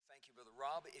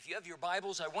Rob. If you have your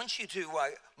Bibles, I want you to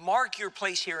mark your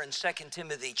place here in 2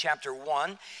 Timothy chapter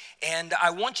 1, and I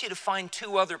want you to find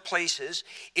two other places.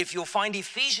 If you'll find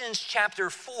Ephesians chapter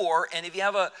 4, and if you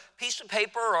have a piece of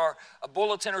paper or a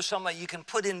bulletin or something, you can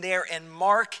put in there and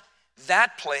mark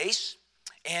that place.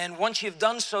 And once you've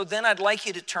done so, then I'd like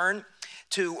you to turn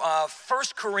to 1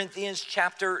 Corinthians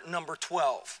chapter number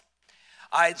 12.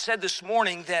 I had said this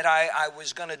morning that I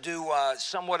was going to do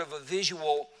somewhat of a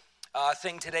visual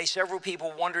thing today. Several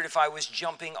people wondered if I was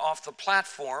jumping off the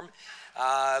platform.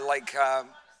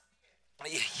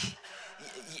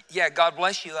 Yeah, God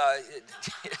bless you.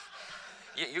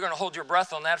 You're going to hold your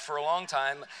breath on that for a long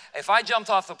time. If I jumped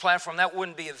off the platform, that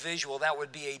wouldn't be a visual. That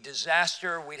would be a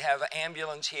disaster. We'd have an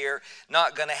ambulance here.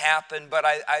 Not going to happen. But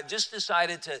I just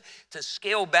decided to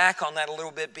scale back on that a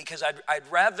little bit because I'd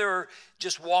rather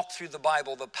just walk through the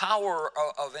Bible. The power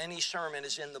of any sermon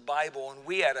is in the Bible, and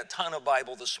we had a ton of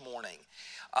Bible this morning.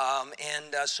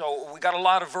 So we got a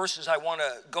lot of verses I want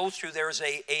to go through. There's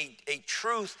a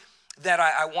truth that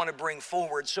I want to bring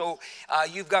forward. So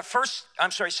you've got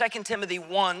 2 Timothy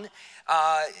 1.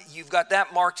 You've got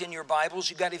that marked in your Bibles.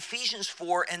 You've got Ephesians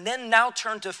 4. And then now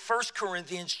turn to 1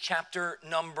 Corinthians chapter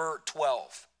number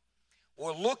 12.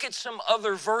 We'll look at some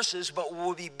other verses, but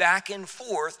we'll be back and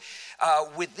forth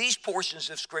with these portions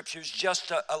of scriptures just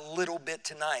a little bit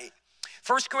tonight.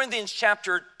 1 Corinthians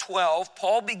chapter 12,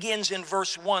 Paul begins in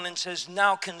verse 1 and says,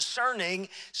 "Now concerning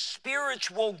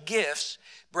spiritual gifts,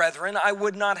 brethren, I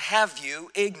would not have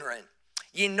you ignorant.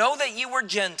 Ye know that ye were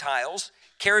Gentiles,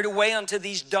 carried away unto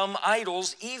these dumb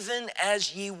idols, even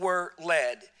as ye were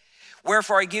led.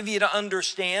 Wherefore I give you to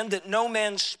understand that no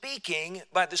man speaking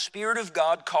by the Spirit of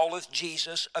God calleth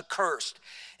Jesus accursed,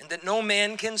 and that no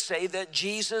man can say that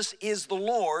Jesus is the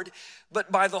Lord,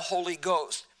 but by the Holy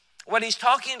Ghost." What he's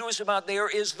talking to us about there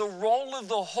is the role of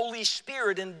the Holy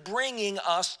Spirit in bringing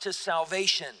us to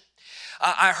salvation.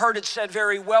 I heard it said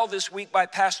very well this week by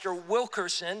Pastor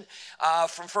Wilkerson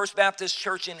from First Baptist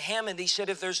Church in Hammond. He said,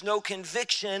 if there's no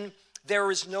conviction, there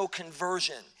is no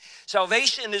conversion.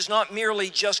 Salvation is not merely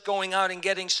just going out and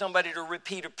getting somebody to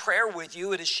repeat a prayer with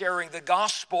you. It is sharing the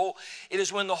gospel. It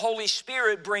is when the Holy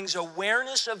Spirit brings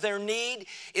awareness of their need.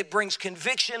 It brings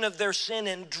conviction of their sin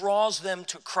and draws them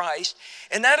to Christ.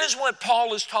 And that is what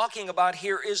Paul is talking about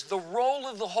here, is the role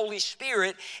of the Holy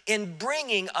Spirit in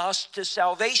bringing us to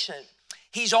salvation.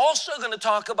 He's also going to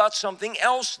talk about something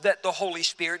else that the Holy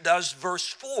Spirit does, verse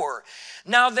 4.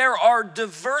 Now there are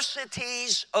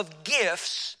diversities of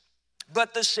gifts,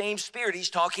 but the same Spirit. He's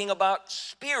talking about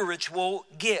spiritual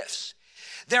gifts.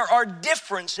 There are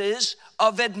differences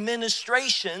of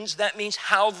administrations. That means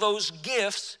how those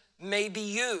gifts may be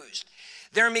used.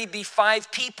 There may be 5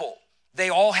 people. They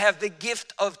all have the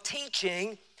gift of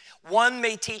teaching. One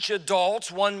may teach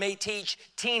adults, one may teach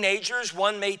teenagers,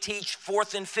 one may teach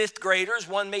 4th and 5th graders,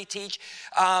 one may teach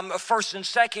 1st and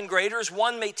 2nd graders,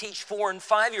 one may teach 4 and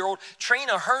 5-year-old.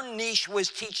 Trina, her niche was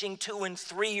teaching 2 and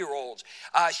 3-year-olds.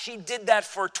 She did that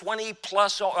for 20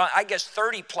 plus, I guess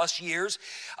 30 plus years,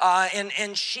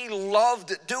 and she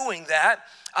loved doing that.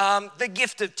 The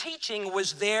gift of teaching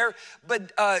was there,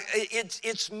 but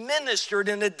it's ministered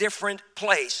in a different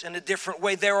place, in a different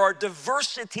way. There are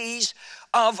diversities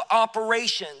of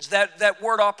operations. That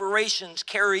word operations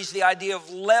carries the idea of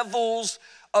levels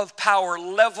of power,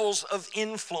 levels of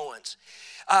influence.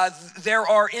 There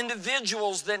are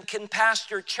individuals that can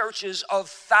pastor churches of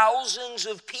thousands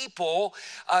of people.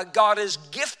 God has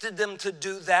gifted them to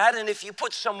do that, and if you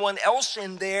put someone else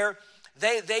in there,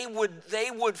 they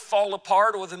would fall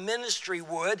apart, or the ministry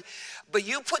would. But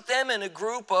you put them in a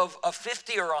group of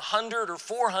 50 or 100 or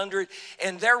 400,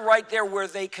 and they're right there where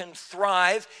they can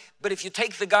thrive. But if you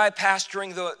take the guy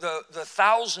pastoring the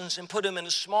thousands and put him in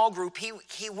a small group,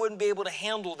 he wouldn't be able to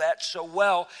handle that so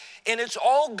well. And it's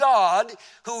all God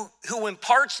who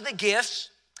imparts the gifts,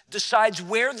 decides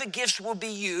where the gifts will be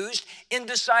used, and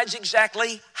decides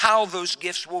exactly how those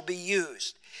gifts will be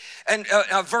used. And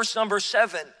verse number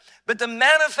 7. But the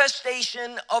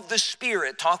manifestation of the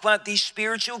Spirit, talk about these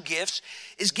spiritual gifts,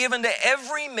 is given to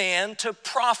every man to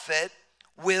profit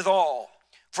withal.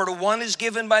 For to one is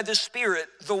given by the Spirit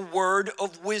the word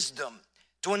of wisdom,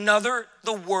 to another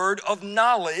the word of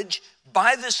knowledge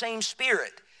by the same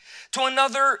Spirit, to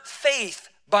another faith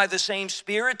by the same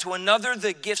Spirit, to another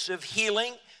the gifts of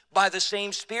healing by the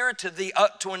same Spirit,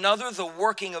 to another the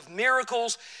working of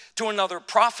miracles, to another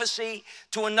prophecy,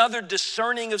 to another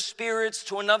discerning of spirits,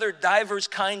 to another divers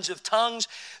kinds of tongues,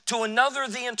 to another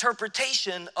the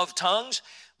interpretation of tongues.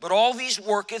 But all these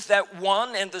worketh that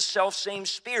one and the selfsame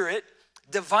Spirit,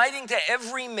 dividing to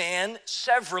every man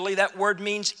severally, that word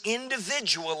means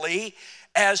individually,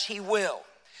 as he will.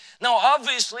 Now,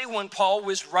 obviously, when Paul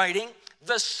was writing,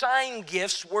 the sign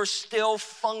gifts were still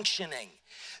functioning.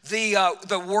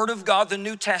 The Word of God, the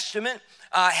New Testament,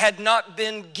 had not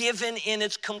been given in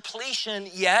its completion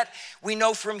yet. We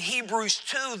know from Hebrews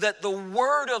 2 that the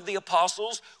word of the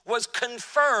apostles was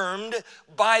confirmed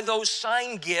by those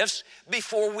sign gifts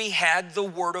before we had the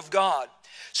Word of God.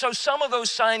 So some of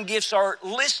those sign gifts are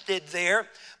listed there,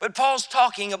 but Paul's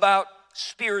talking about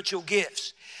spiritual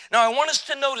gifts. Now, I want us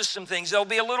to notice some things.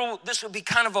 This will be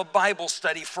kind of a Bible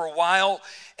study for a while,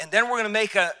 and then we're going to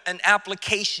make an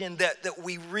application that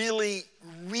we really,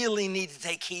 really need to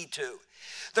take heed to.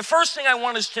 The first thing I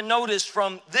want us to notice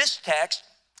from this text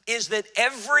is that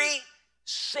every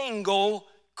single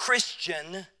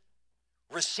Christian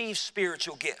receives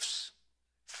spiritual gifts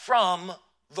from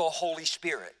the Holy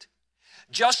Spirit.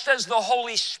 Just as the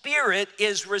Holy Spirit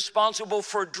is responsible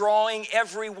for drawing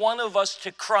every one of us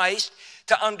to Christ,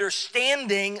 to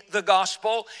understanding the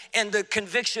gospel and the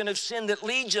conviction of sin that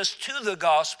leads us to the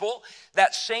gospel,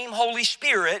 that same Holy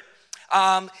Spirit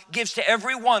gives to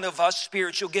every one of us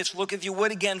spiritual gifts. Look, if you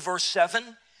would, again, verse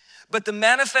 7. But the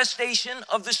manifestation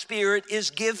of the Spirit is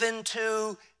given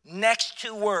to next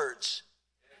two words.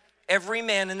 Every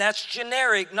man, and that's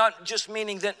generic, not just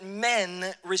meaning that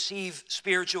men receive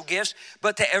spiritual gifts,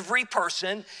 but to every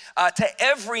person, to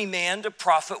every man to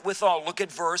profit withal. Look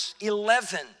at verse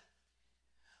 11.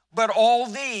 But all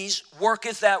these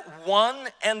worketh that one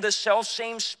and the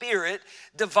selfsame Spirit,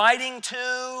 dividing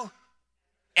to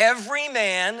every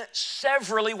man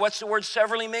severally. What's the word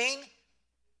severally mean?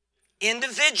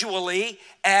 Individually,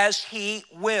 as he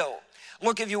will.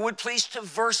 Look, if you would please, to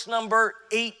verse number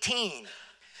 18.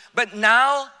 But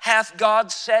now hath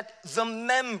God set the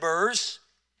members,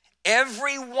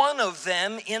 every one of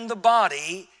them in the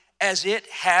body, as it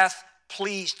hath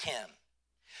pleased him.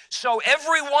 So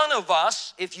every one of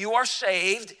us, if you are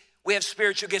saved, we have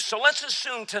spiritual gifts. So let's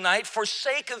assume tonight, for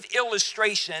sake of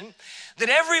illustration, that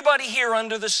everybody here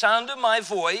under the sound of my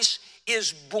voice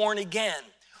is born again.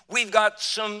 We've got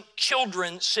some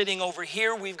children sitting over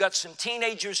here. We've got some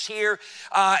teenagers here.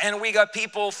 And we got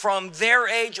people from their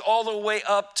age all the way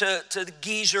up to the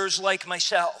geezers like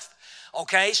myself.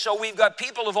 Okay, so we've got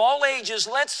people of all ages.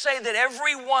 Let's say that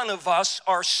every one of us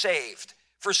are saved,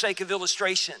 for sake of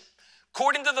illustration.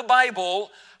 According to the Bible,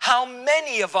 how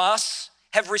many of us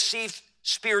have received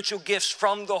spiritual gifts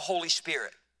from the Holy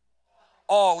Spirit?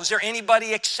 Oh, is there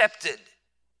anybody accepted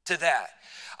to that?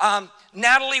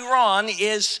 Natalie Ron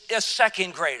is a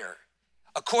second grader.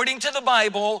 According to the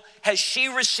Bible, has she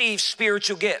received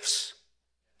spiritual gifts?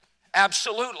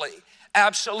 Absolutely,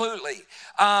 absolutely.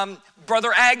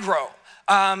 Brother Agro,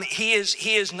 he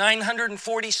is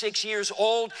 946 years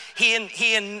old. He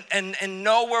and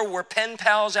Noah were pen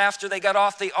pals after they got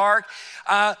off the ark.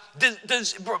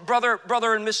 Brother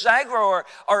and Mrs. Agro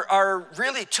are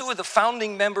really two of the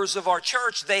founding members of our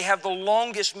church. They have the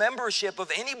longest membership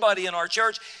of anybody in our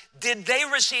church. Did they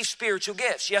receive spiritual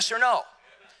gifts? Yes or no?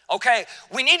 Okay,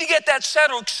 we need to get that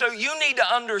settled, so you need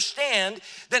to understand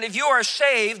that if you are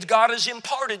saved, God has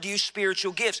imparted you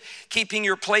spiritual gifts. Keeping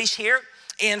your place here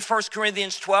in 1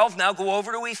 Corinthians 12, now go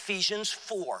over to Ephesians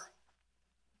 4.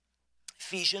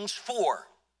 Ephesians 4.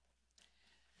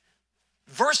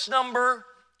 Verse number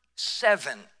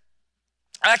 7.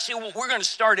 Actually, we're going to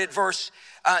start at verse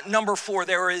number 4.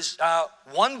 There is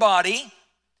one body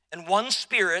and one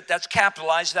Spirit, that's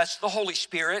capitalized, that's the Holy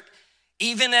Spirit,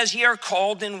 even as ye are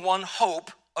called in one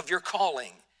hope of your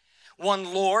calling.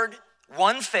 One Lord,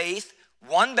 one faith,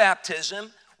 one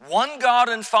baptism, one God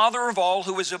and Father of all,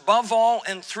 who is above all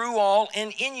and through all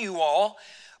and in you all.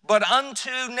 But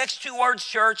unto, next two words,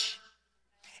 church,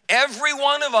 every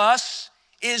one of us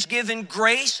is given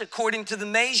grace according to the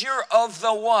measure of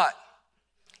the what?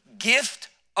 Gift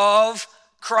of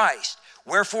Christ.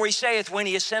 Wherefore he saith, when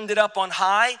he ascended up on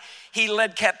high, he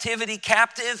led captivity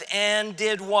captive and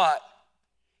did what?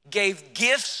 Gave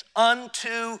gifts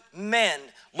unto men.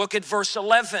 Look at verse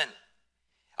 11.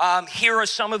 Here are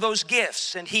some of those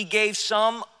gifts. And he gave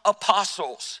some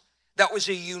apostles. That was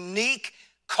a unique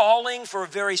calling for a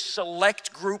very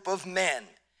select group of men.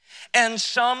 And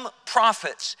some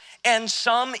prophets, and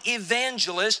some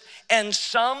evangelists, and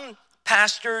some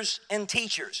pastors and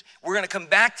teachers. We're going to come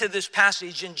back to this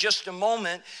passage in just a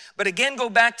moment. But again, go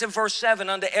back to verse 7.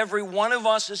 Unto every one of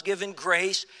us is given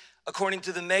grace according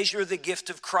to the measure of the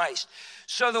gift of Christ.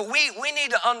 So that we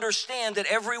need to understand that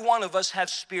every one of us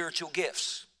has spiritual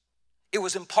gifts. It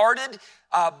was imparted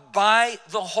by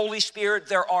the Holy Spirit.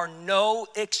 There are no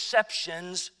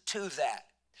exceptions to that.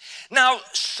 Now,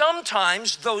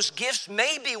 sometimes those gifts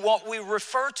may be what we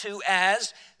refer to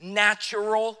as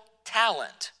natural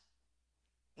talent.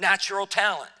 Natural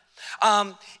talent.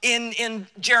 In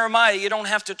Jeremiah, you don't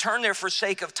have to turn there for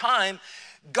sake of time,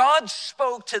 God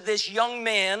spoke to this young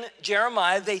man,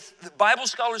 Jeremiah. The Bible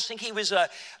scholars think he was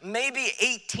maybe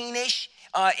 18-ish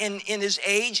in his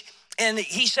age. And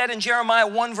he said in Jeremiah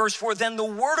 1 verse 4, then the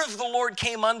word of the Lord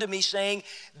came unto me saying,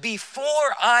 before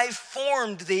I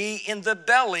formed thee in the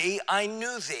belly, I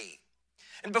knew thee.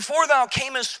 And before thou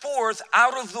camest forth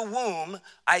out of the womb,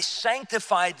 I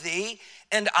sanctified thee,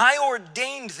 and I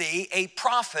ordained thee a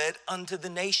prophet unto the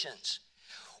nations.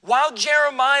 While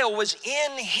Jeremiah was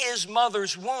in his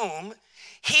mother's womb,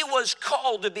 he was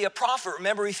called to be a prophet.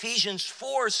 Remember, Ephesians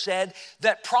 4 said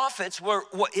that prophets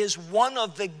is one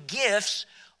of the gifts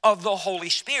of the Holy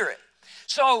Spirit.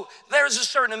 So there's a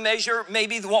certain measure,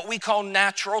 maybe what we call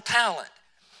natural talent.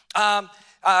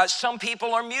 Some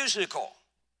people are musical.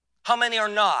 How many are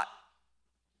not?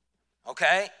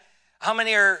 Okay? How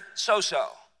many are so-so?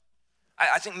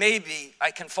 I think maybe I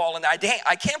can fall in. I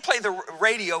can't play the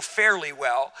radio fairly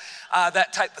well,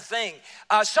 that type of thing.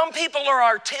 Some people are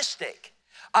artistic.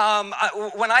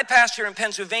 When I pastor in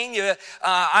Pennsylvania,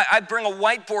 I bring a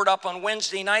whiteboard up on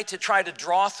Wednesday night to try to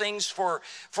draw things for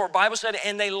Bible study,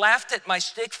 and they laughed at my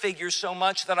stick figures so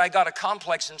much that I got a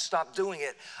complex and stopped doing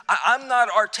it. I'm not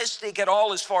artistic at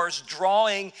all as far as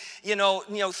drawing,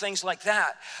 things like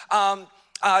that.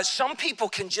 Some people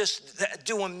can just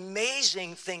do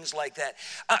amazing things like that.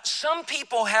 Some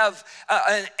people have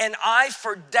an eye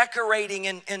for decorating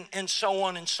and so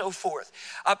on and so forth.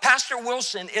 Pastor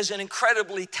Wilson is an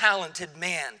incredibly talented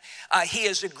man. He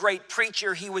is a great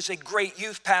preacher. He was a great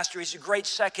youth pastor. He's a great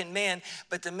second man,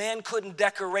 but the man couldn't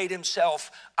decorate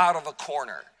himself out of a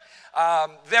corner.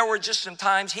 There were just some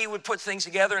times he would put things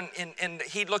together and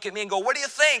he'd look at me and go, what do you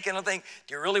think? And I'll think,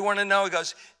 do you really want to know? He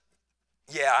goes,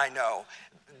 yeah, I know.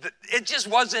 It just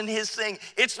wasn't his thing.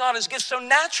 It's not his gift. So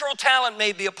natural talent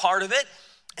may be a part of it,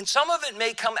 and some of it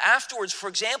may come afterwards. For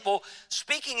example,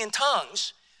 speaking in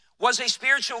tongues was a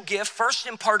spiritual gift first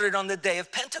imparted on the day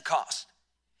of Pentecost.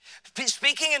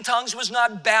 Speaking in tongues was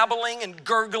not babbling and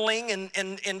gurgling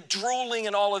and drooling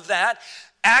and all of that.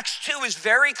 Acts 2 is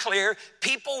very clear.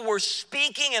 People were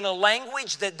speaking in a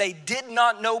language that they did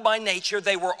not know by nature.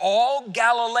 They were all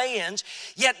Galileans,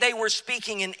 yet they were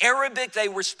speaking in Arabic, they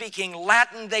were speaking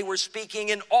Latin, they were speaking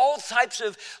in all types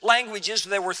of languages.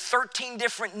 There were 13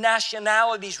 different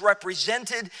nationalities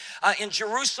represented in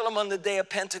Jerusalem on the day of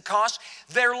Pentecost.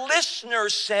 Their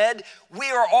listeners said,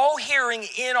 we are all hearing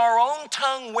in our own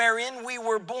tongue wherein we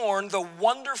were born the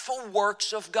wonderful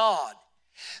works of God.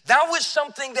 That was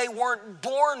something they weren't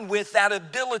born with, that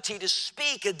ability to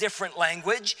speak a different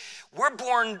language. We're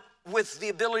born with the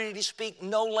ability to speak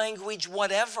no language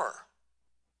whatever.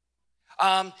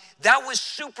 That was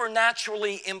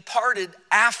supernaturally imparted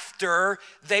after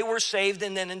they were saved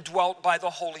and then indwelt by the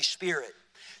Holy Spirit.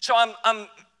 So I'm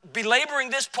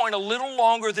belaboring this point a little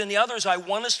longer than the others. I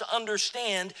want us to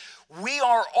understand we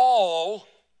are all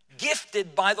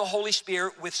gifted by the Holy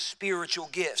Spirit with spiritual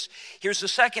gifts. Here's the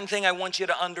second thing I want you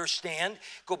to understand.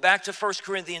 Go back to 1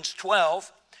 Corinthians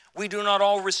 12. We do not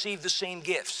all receive the same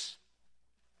gifts.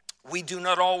 We do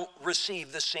not all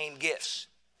receive the same gifts.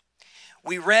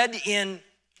 We read in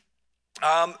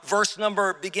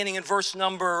beginning in verse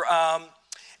number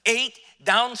 8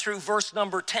 down through verse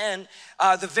number 10,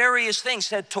 the various things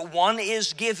said, to one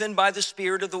is given by the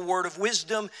Spirit of the word of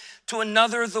wisdom, to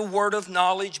another the word of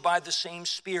knowledge by the same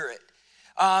Spirit.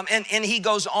 And he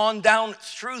goes on down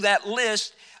through that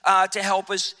list to help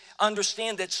us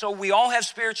understand that. So we all have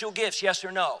spiritual gifts, yes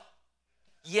or no?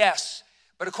 Yes.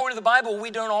 But according to the Bible, we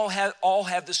don't all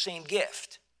have the same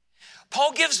gift.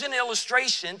 Paul gives an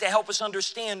illustration to help us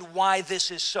understand why this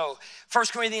is so. 1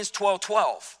 Corinthians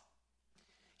 12:12.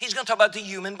 He's going to talk about the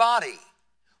human body.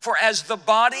 For as the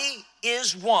body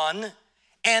is one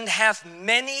and hath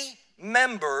many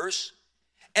members,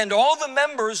 and all the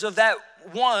members of that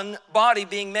one body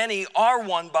being many are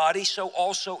one body, so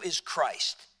also is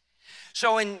Christ.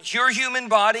 So in your human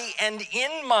body and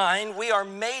in mine, we are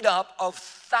made up of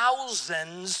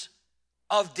thousands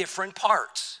of different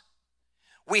parts.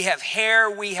 We have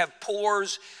hair, we have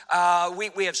pores,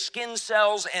 we have skin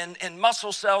cells and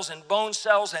muscle cells and bone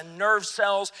cells and nerve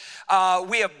cells.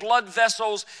 We have blood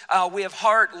vessels, we have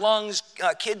heart, lungs,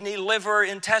 kidney, liver,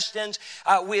 intestines.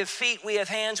 We have feet, we have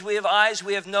hands, we have eyes,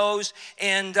 we have nose.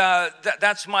 And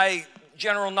that's my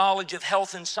general knowledge of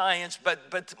health and science,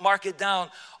 but mark it down.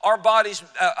 Our body's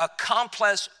a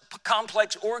complex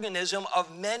organism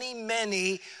of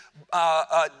many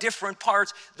different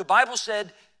parts. The Bible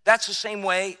said, that's the same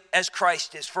way as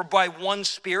Christ is. For by one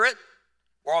Spirit,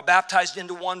 we're all baptized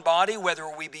into one body,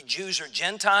 whether we be Jews or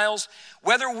Gentiles,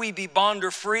 whether we be bond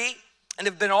or free, and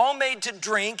have been all made to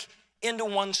drink into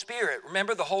one Spirit.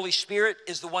 Remember, the Holy Spirit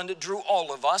is the one that drew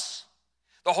all of us.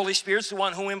 The Holy Spirit's the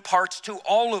one who imparts to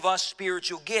all of us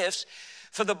spiritual gifts.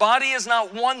 For the body is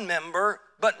not one member,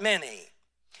 but many.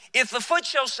 If the foot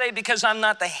shall say, because I'm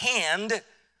not the hand,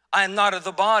 I am not of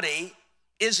the body,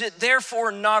 is it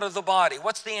therefore not of the body?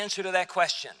 What's the answer to that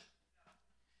question?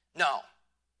 No.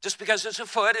 Just because it's a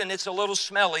foot and it's a little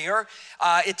smellier,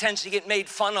 it tends to get made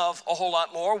fun of a whole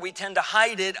lot more. We tend to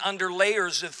hide it under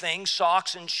layers of things,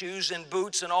 socks and shoes and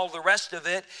boots and all the rest of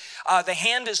it. The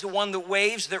hand is the one that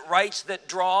waves, that writes, that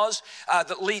draws,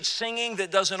 that leads singing,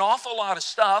 that does an awful lot of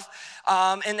stuff.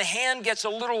 And the hand gets a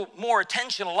little more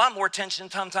attention, a lot more attention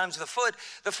sometimes the foot.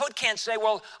 The foot can't say,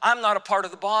 well, I'm not a part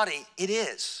of the body. It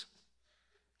is.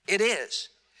 It is.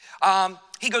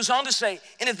 He goes on to say,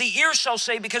 and if the ear shall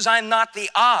say, because I am not the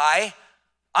eye,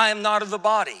 I am not of the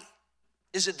body,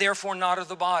 is it therefore not of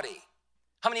the body?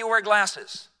 How many of you wear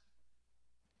glasses?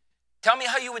 Tell me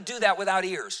how you would do that without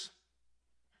ears.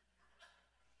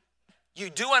 You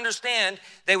do understand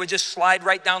they would just slide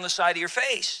right down the side of your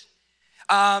face.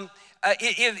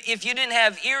 If you didn't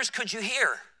have ears, could you hear?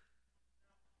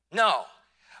 No.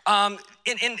 And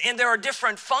there are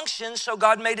different functions, so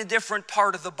God made a different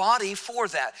part of the body for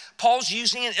that. Paul's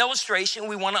using an illustration.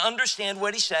 We want to understand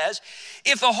what he says.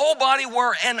 If the whole body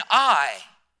were an eye,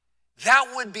 that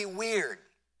would be weird.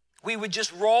 We would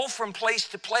just roll from place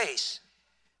to place.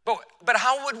 But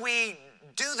how would we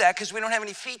do that? Because we don't have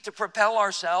any feet to propel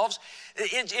ourselves.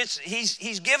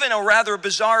 He's given a rather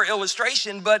bizarre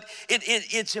illustration, but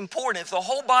it's important. If the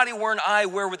whole body were an eye,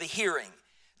 where were the hearing?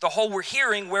 If the whole were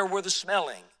hearing, where were the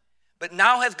smelling? But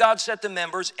now hath God set the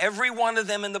members, every one of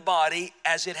them in the body,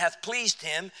 as it hath pleased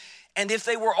him. And if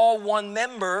they were all one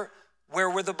member, where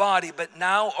were the body? But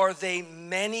now are they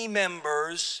many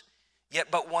members, yet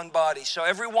but one body. So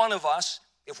every one of us,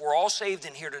 if we're all saved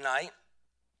in here tonight,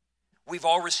 we've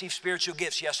all received spiritual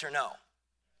gifts, yes or no?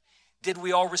 Did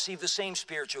we all receive the same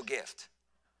spiritual gift?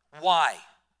 Why?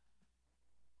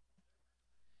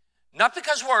 Not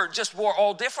because we're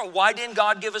all different. Why didn't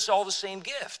God give us all the same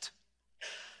gift?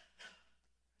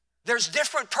 There's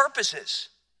different purposes,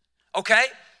 okay?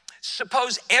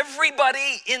 Suppose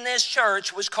everybody in this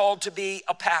church was called to be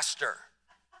a pastor.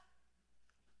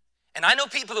 And I know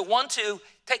people that want to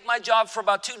take my job for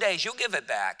about 2 days. You'll give it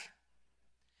back.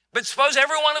 But suppose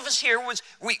every one of us here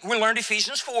we learned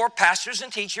Ephesians 4, pastors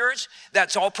and teachers,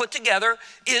 that's all put together,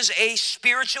 is a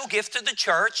spiritual gift to the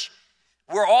church.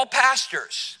 We're all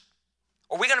pastors.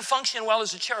 Are we going to function well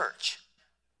as a church?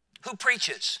 Who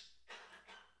preaches?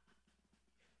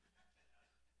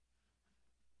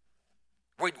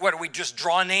 What, do we just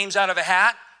draw names out of a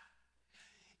hat?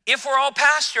 If we're all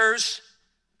pastors,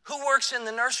 who works in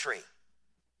the nursery?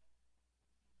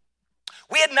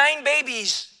 We had 9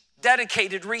 babies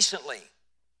dedicated recently.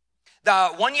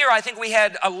 The 1 year, I think we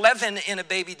had 11 in a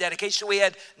baby dedication, so we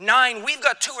had 9. We've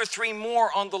got 2 or 3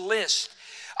 more on the list.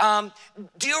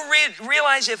 Do you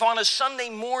realize if on a Sunday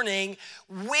morning,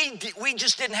 we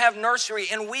just didn't have nursery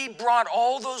and we brought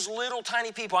all those little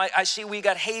tiny people. I see we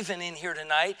got Haven in here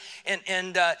tonight,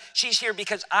 and she's here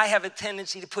because I have a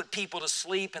tendency to put people to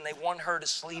sleep, and they want her to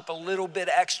sleep a little bit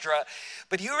extra.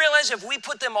 But you realize if we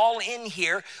put them all in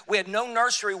here, we had no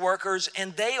nursery workers,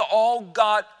 and they all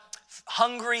got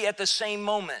hungry at the same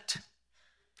moment.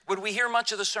 Would we hear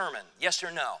much of the sermon? Yes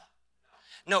or no?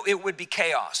 No, it would be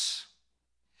chaos.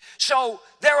 So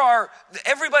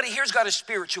everybody here's got a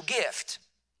spiritual gift.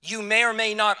 You may or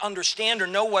may not understand or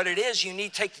know what it is. You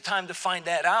need to take the time to find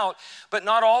that out. But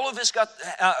not all of us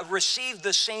received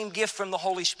the same gift from the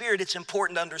Holy Spirit. It's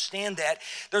important to understand that.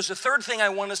 There's a third thing I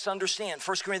want us to understand.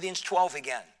 1 Corinthians 12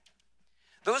 again.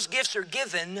 Those gifts are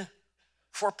given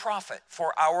for profit,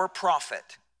 for our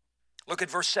profit. Look at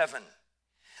verse 7.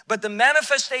 But the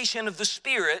manifestation of the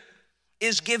Spirit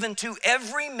is given to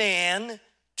every man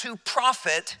to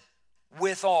profit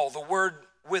withal. The word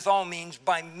withal means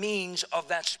by means of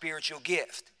that spiritual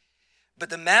gift. But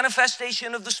the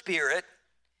manifestation of the Spirit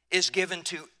is given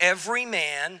to every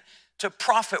man to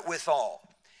profit withal.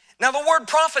 Now, the word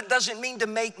profit doesn't mean to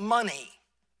make money.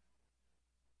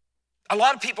 A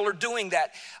lot of people are doing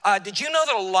that. Did you know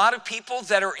that a lot of people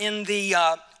that are in the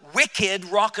wicked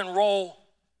rock and roll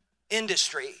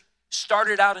industry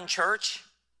started out in church?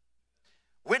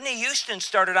 Whitney Houston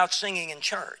started out singing in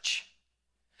church.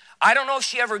 I don't know if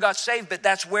she ever got saved, but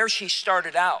that's where she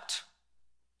started out.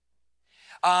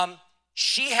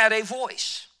 She had a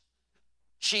voice.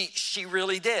 She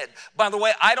really did. By the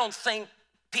way, I don't think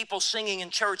people singing in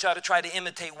church ought to try to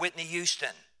imitate Whitney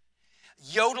Houston.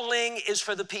 Yodeling is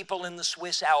for the people in the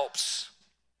Swiss Alps,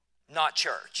 not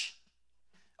church.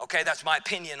 Okay, that's my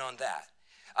opinion on that.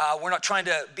 We're not trying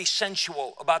to be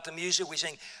sensual about the music we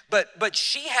sing. But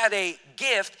she had a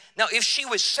gift. Now, if she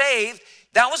was saved,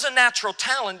 that was a natural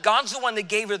talent. God's the one that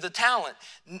gave her the talent.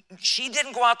 She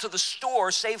didn't go out to the store,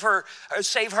 save her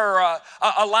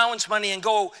allowance money and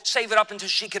go save it up until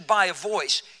she could buy a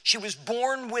voice. She was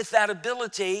born with that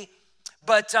ability,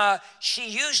 but she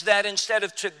used that instead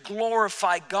of to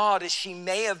glorify God as she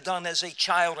may have done as a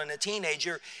child and a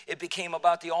teenager. It became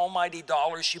about the almighty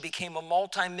dollar. She became a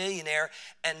multimillionaire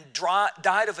and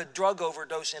died of a drug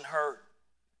overdose in her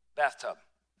bathtub.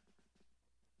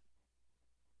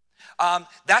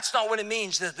 That's not what it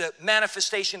means that the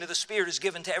manifestation of the Spirit is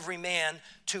given to every man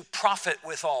to profit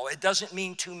withal. It doesn't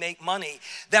mean to make money.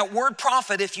 That word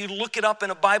profit, if you look it up in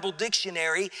a Bible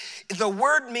dictionary, the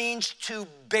word means to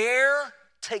bear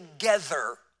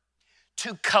together,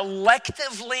 to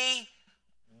collectively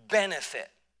benefit.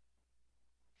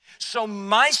 So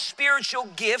my spiritual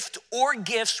gift or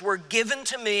gifts were given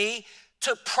to me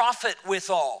to profit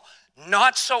withal.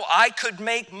 Not so I could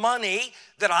make money,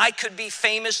 that I could be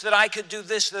famous, that I could do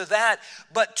this or that,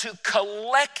 but to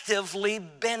collectively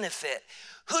benefit.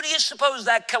 Who do you suppose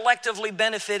that collectively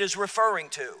benefit is referring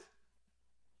to?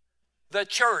 The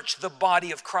church, the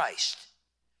body of Christ.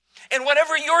 And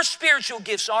whatever your spiritual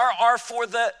gifts are for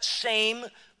the same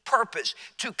purpose,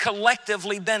 to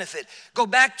collectively benefit. Go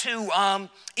back to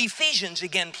Ephesians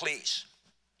again, please.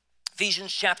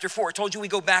 Ephesians chapter 4. I told you we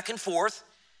go back and forth.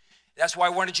 That's why I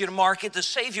wanted you to mark it, to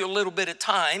save you a little bit of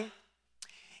time.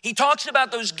 He talks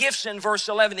about those gifts in verse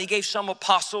 11. He gave some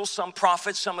apostles, some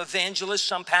prophets, some evangelists,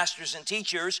 some pastors and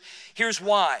teachers. Here's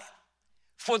why.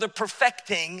 For the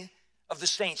perfecting of the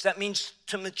saints. That means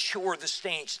to mature the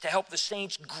saints, to help the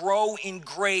saints grow in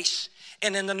grace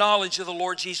and in the knowledge of the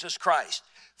Lord Jesus Christ.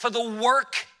 For the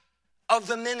work of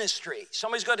the ministry.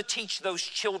 Somebody's got to teach those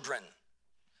children.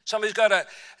 Somebody's got to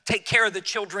take care of the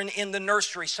children in the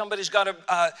nursery. Somebody's got to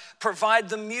provide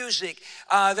the music.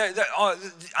 The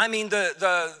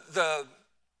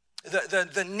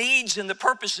needs and the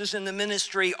purposes in the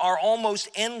ministry are almost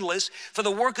endless for the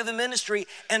work of the ministry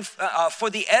and for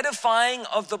the edifying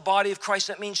of the body of Christ.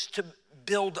 That means to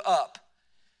build up.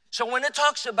 So when it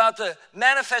talks about the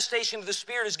manifestation of the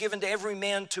Spirit is given to every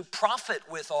man to profit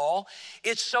withal,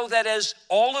 it's so that as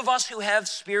all of us who have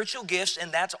spiritual gifts,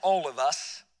 and that's all of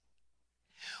us,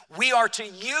 we are to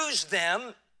use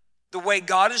them the way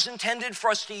God has intended for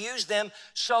us to use them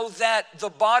so that the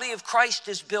body of Christ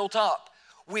is built up.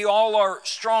 We all are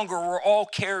stronger. We're all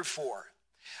cared for.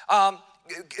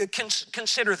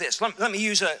 Consider this. Let me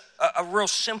use a real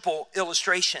simple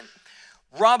illustration.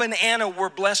 Rob and Anna were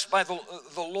blessed by the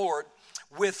Lord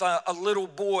with a little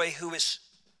boy who is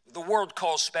the world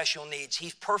calls special needs.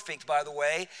 He's perfect, by the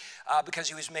way, because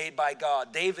he was made by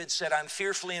God. David said, I'm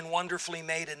fearfully and wonderfully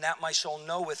made, and that my soul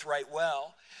knoweth right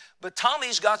well. But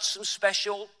Tommy's got some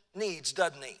special needs,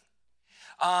 doesn't he?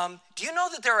 Do you know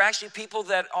that there are actually people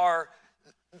that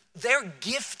they're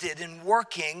gifted in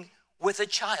working with a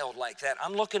child like that?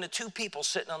 I'm looking at two people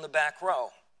sitting on the back row.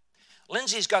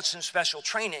 Lindsay's got some special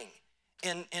training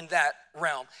in that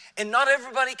realm. And not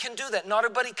everybody can do that. Not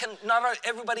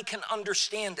everybody can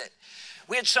understand it.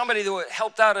 We had somebody that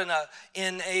helped out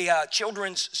in a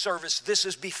children's service. This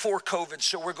is before COVID,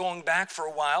 so we're going back for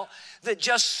a while, that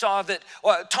just saw that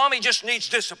Tommy just needs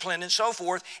discipline and so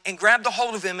forth, and grabbed a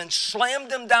hold of him and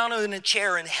slammed him down in a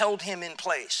chair and held him in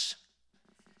place.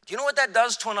 Do you know what that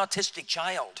does to an autistic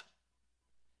child?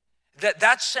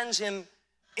 That sends him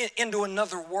into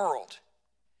another world.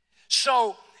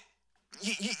 So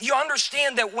you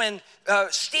understand that when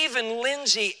Steve and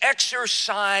Lindsay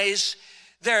exercise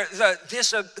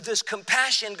this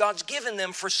compassion God's given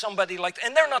them for somebody like that,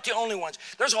 and they're not the only ones.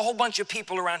 There's a whole bunch of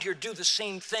people around here do the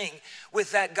same thing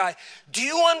with that guy. Do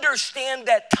you understand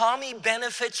that Tommy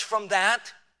benefits from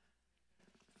that?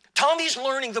 Tommy's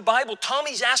learning the Bible.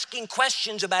 Tommy's asking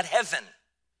questions about heaven.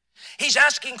 He's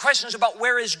asking questions about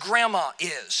where his grandma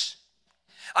is.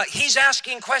 He's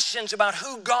asking questions about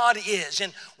who God is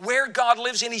and where God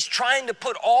lives, and he's trying to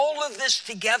put all of this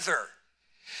together.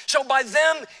 So by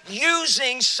them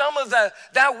using some of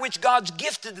that which God's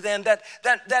gifted them,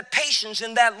 that patience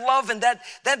and that love and that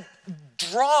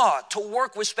draw to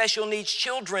work with special needs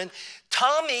children,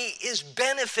 Tommy is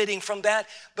benefiting from that,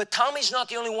 but Tommy's not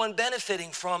the only one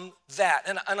benefiting from that.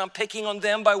 And I'm picking on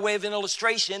them by way of an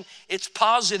illustration. It's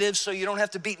positive, so you don't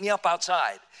have to beat me up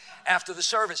outside after the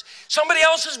service. Somebody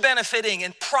else is benefiting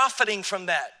and profiting from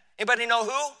that. Anybody know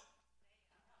who?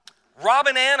 Rob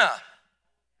and Anna.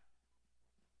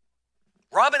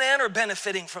 Rob and Anna are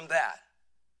benefiting from that.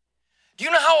 Do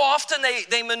you know how often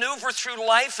they maneuver through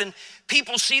life and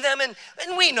people see them?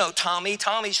 And we know Tommy.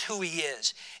 Tommy's who he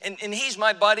is. And he's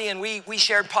my buddy, and we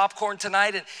shared popcorn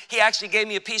tonight, and he actually gave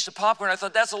me a piece of popcorn. I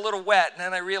thought, that's a little wet, and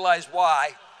then I realized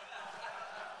why.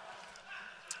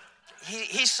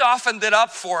 He softened it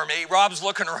up for me. Rob's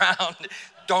looking around.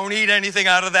 Don't eat anything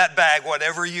out of that bag,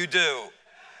 whatever you do.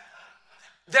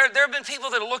 There have been people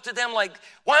that have looked at them like,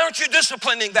 why aren't you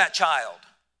disciplining that child?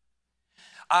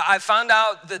 I found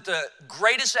out that the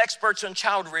greatest experts on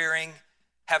child rearing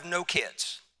have no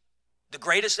kids. The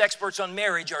greatest experts on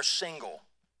marriage are single.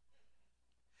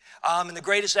 And the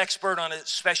greatest expert on a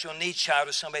special needs child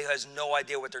is somebody who has no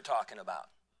idea what they're talking about.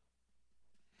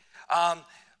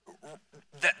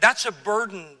 That's a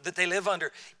burden that they live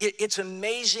under. It's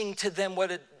amazing to them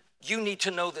you need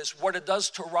to know this, what it does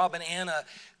to Rob and Anna,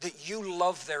 that you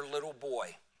love their little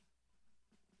boy.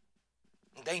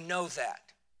 They know that.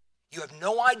 You have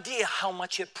no idea how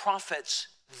much it profits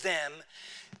them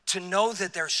to know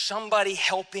that there's somebody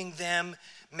helping them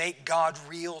make God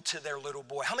real to their little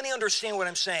boy. How many understand what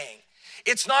I'm saying?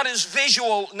 It's not as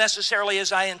visual necessarily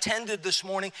as I intended this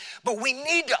morning, but we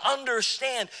need to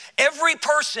understand every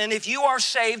person, if you are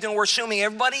saved, and we're assuming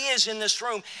everybody is in this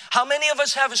room, how many of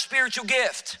us have a spiritual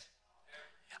gift?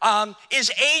 Is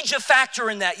age a factor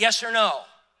in that? Yes or no?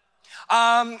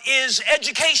 Is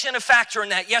education a factor in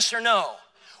that? Yes or no?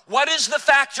 What is the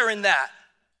factor in that?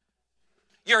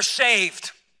 You're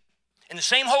saved. And the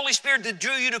same Holy Spirit that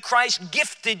drew you to Christ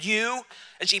gifted you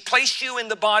as he placed you in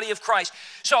the body of Christ.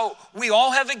 So we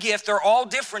all have a gift. They're all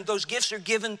different. Those gifts are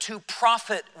given to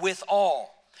profit with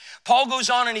all. Paul goes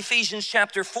on in Ephesians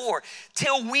chapter 4,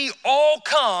 till we all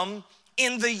come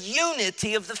in the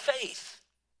unity of the faith.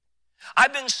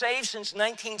 I've been saved since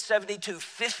 1972,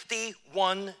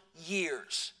 51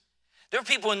 years. There are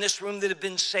people in this room that have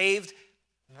been saved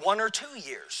 1 or 2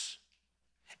 years.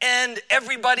 And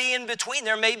everybody in between.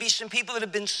 There may be some people that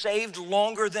have been saved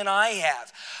longer than I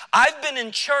have. I've been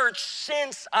in church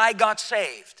since I got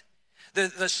saved.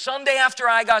 The Sunday after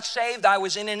I got saved, I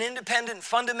was in an independent,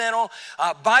 fundamental,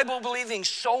 Bible-believing,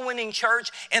 soul-winning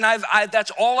church, and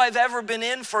that's all I've ever been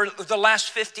in for the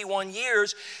last 51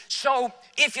 years. So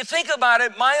if you think about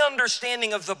it, my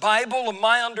understanding of the Bible and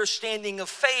my understanding of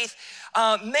faith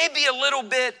may be a little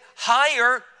bit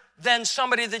higher than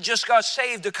somebody that just got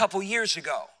saved a couple years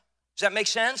ago. Does that make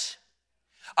sense?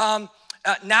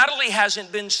 Natalie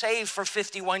hasn't been saved for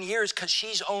 51 years because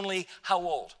she's only, how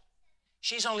old?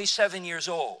 She's only 7 years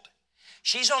old.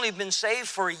 She's only been saved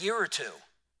for a year or two,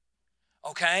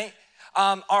 okay?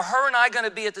 Are her and I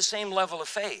gonna be at the same level of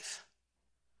faith?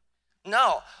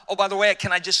 No. Oh, by the way,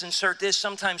 can I just insert this?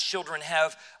 Sometimes children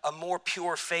have a more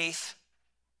pure faith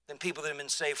than people that have been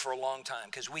saved for a long time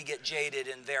because we get jaded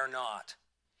and they're not.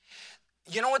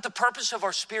 You know what the purpose of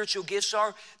our spiritual gifts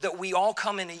are? That we all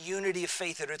come in a unity of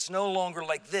faith, that it's no longer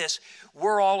like this.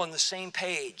 We're all on the same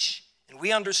page. And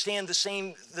we understand the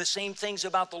same things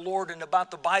about the Lord and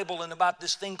about the Bible and about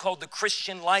this thing called the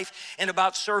Christian life and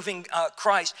about serving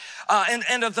Christ.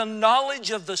 And of the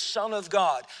knowledge of the Son of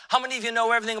God. How many of you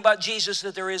know everything about Jesus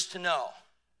that there is to know?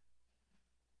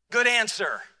 Good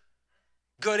answer.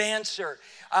 Good answer.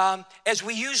 As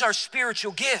we use our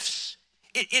spiritual gifts,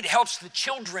 it helps the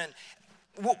children.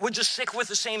 We'll just stick with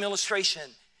the same illustration.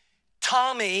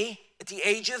 Tommy, at the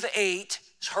age of 8,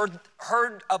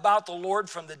 heard about the Lord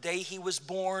from the day he was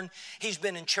born. He's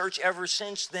been in church ever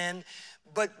since then.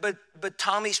 But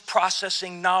Tommy's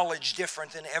processing knowledge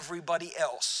different than everybody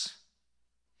else.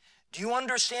 Do you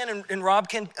understand? And Rob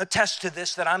can attest to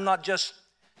this, that I'm not just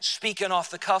speaking off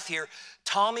the cuff here.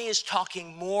 Tommy is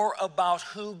talking more about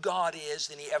who God is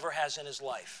than he ever has in his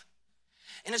life.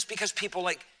 And it's because people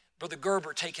like Brother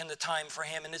Gerber taking the time for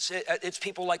him, and it's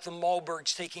people like the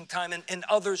Malbergs taking time, and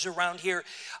others around here,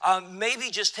 maybe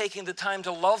just taking the time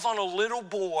to love on a little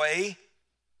boy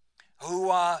who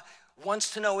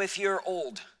wants to know if you're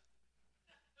old.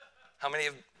 How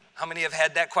many have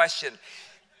had that question?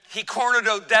 He cornered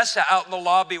Odessa out in the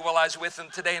lobby while I was with him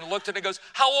today and looked at her and goes,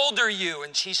 "How old are you?"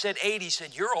 And she said 8. He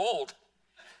said, "You're old."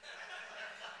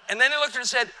 And then he looked at her and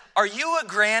said, "Are you a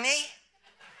granny?"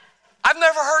 I've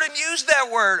never heard him use that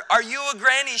word. "Are you a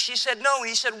granny?" She said, "No."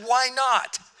 He said, "Why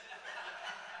not?"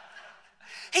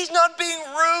 He's not being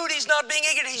rude. He's not being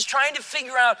ignorant. He's trying to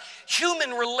figure out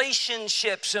human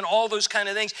relationships and all those kind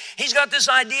of things. He's got this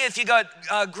idea, if you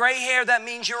got gray hair, that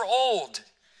means you're old.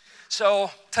 So,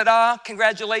 ta-da,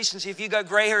 congratulations. If you got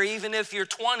gray hair, even if you're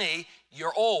 20,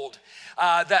 you're old.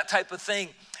 That type of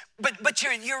thing. But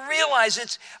you realize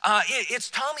it's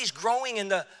Tommy's growing in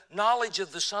the knowledge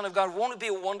of the Son of God. Won't it be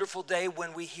a wonderful day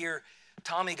when we hear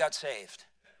Tommy got saved?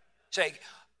 Say,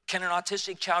 Can an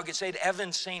autistic child get saved?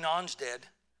 Evan St. Ange did.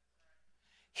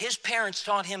 His parents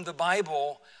taught him the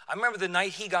Bible. I remember the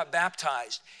night he got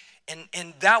baptized.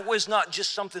 And that was not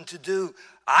just something to do.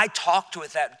 I talked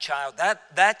with that child.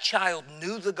 That child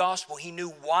knew the gospel. He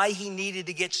knew why he needed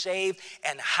to get saved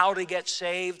and how to get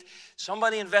saved.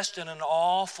 Somebody invested an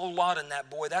awful lot in that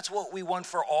boy. That's what we want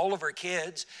for all of our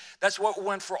kids. That's what we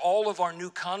want for all of our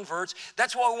new converts.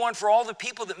 That's what we want for all the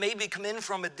people that maybe come in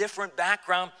from a different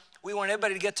background. We want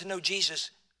everybody to get to know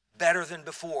Jesus better than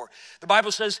before. The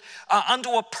Bible says, unto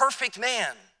a perfect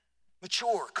man,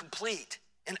 mature, complete,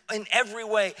 in every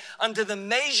way, unto the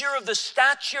measure of the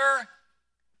stature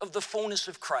of the fullness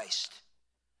of Christ.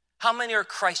 How many are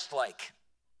Christ-like?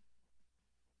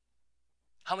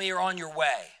 How many are on your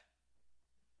way?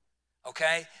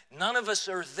 Okay? None of us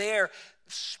are there.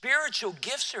 Spiritual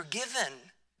gifts are given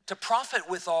to profit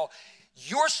withal.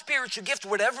 Your spiritual gift,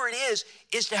 whatever it is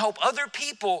to help other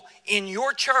people in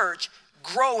your church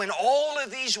grow in all of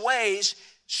these ways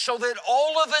so that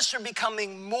all of us are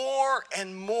becoming more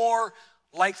and more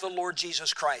like the Lord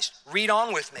Jesus Christ. Read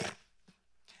on with me.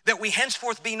 That we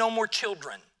henceforth be no more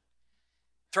children,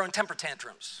 throwing temper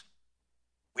tantrums.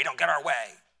 We don't get our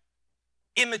way.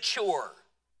 Immature,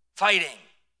 fighting,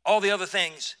 all the other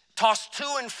things, tossed to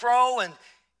and fro and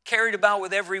carried about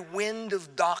with every wind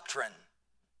of doctrine.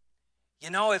 You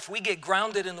know, if we get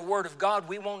grounded in the Word of God,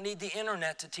 we won't need the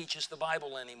internet to teach us the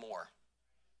Bible anymore.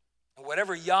 And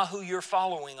whatever Yahoo you're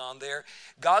following on there,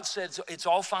 God says it's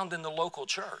all found in the local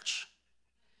church.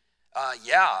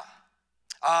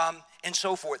 And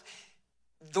so forth.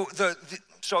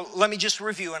 So let me just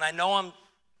review, and I know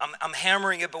I'm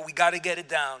hammering it, but we got to get it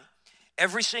down.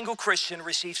 Every single Christian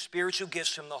receives spiritual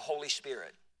gifts from the Holy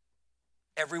Spirit.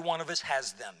 Every one of us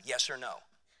has them, yes or no?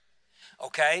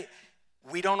 Okay?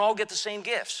 We don't all get the same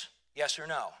gifts, yes or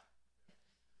no?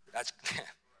 That's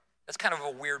kind of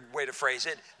a weird way to phrase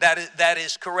it. That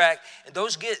is correct. And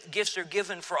those gifts are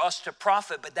given for us to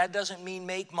profit, but that doesn't mean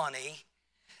make money.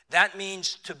 That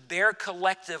means to bear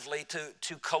collectively,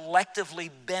 to collectively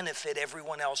benefit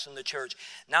everyone else in the church.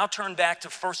 Now turn back to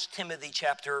 1 Timothy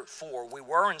chapter 4. We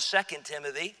were in 2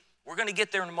 Timothy. We're going to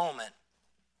get there in a moment.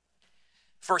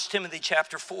 1 Timothy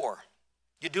chapter 4.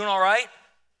 You doing all right?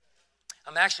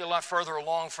 I'm actually a lot further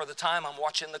along for the time. I'm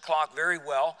watching the clock very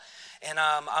well. And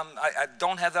I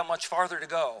don't have that much farther to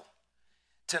go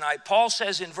tonight. Paul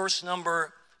says in verse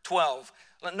number 12,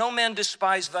 let no man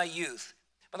despise thy youth.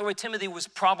 By the way, Timothy was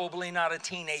probably not a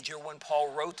teenager when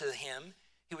Paul wrote to him.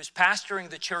 He was pastoring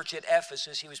the church at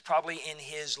Ephesus. He was probably in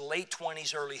his late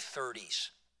 20s, early 30s.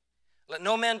 Let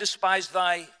no man despise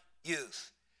thy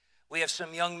youth. We have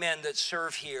some young men that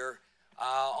serve here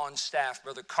on staff.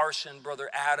 Brother Carson, Brother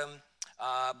Adam,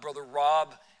 Brother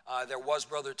Rob, there was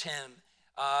Brother Tim.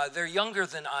 They're younger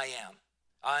than I am.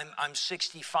 I'm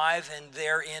 65 and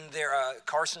they're in their,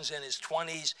 Carson's in his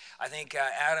 20s. I think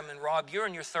Adam and Rob, you're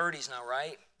in your 30s now,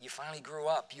 right? You finally grew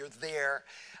up, you're there.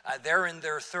 They're in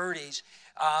their 30s.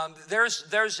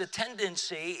 There's a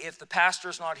tendency, if the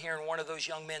pastor's not here and one of those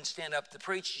young men stand up to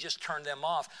preach, you just turn them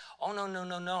off. Oh,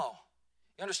 no.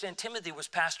 You understand, Timothy was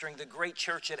pastoring the great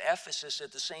church at Ephesus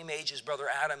at the same age as Brother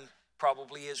Adam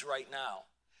probably is right now.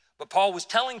 But Paul was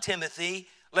telling Timothy,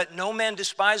 let no man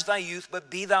despise thy youth, but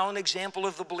be thou an example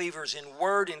of the believers in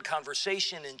word, in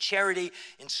conversation, in charity,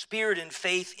 in spirit, in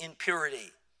faith, in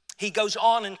purity. He goes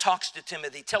on and talks to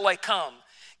Timothy, till I come,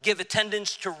 give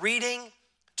attendance to reading,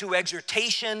 to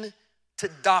exhortation, to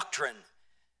doctrine.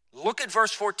 Look at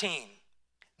verse 14.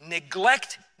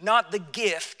 Neglect not the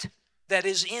gift that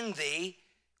is in thee,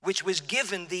 which was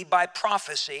given thee by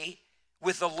prophecy,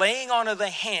 with the laying on of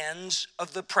the hands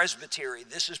of the presbytery.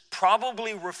 This is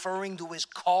probably referring to his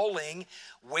calling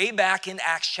way back in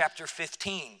Acts chapter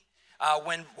 15,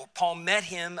 when Paul met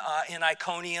him in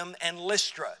Iconium and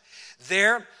Lystra.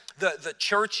 There, the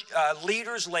church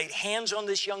leaders laid hands on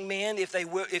this young man,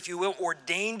 if you will,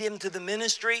 ordained him to the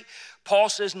ministry. Paul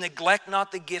says, neglect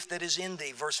not the gift that is in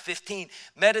thee. Verse 15,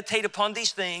 meditate upon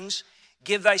these things,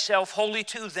 give thyself wholly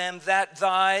to them, that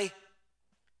thy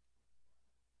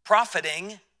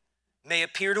profiting may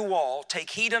appear to all.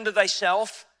 Take heed unto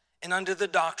thyself and unto the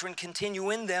doctrine. Continue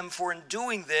in them, for in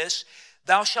doing this,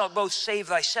 thou shalt both save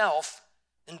thyself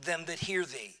and them that hear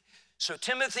thee. So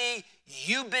Timothy,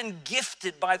 you've been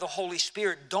gifted by the Holy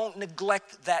Spirit. Don't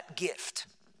neglect that gift.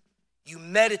 You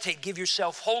meditate, give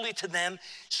yourself wholly to them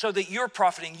so that you're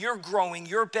profiting, you're growing,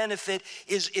 your benefit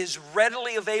is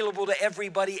readily available to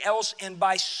everybody else. And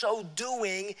by so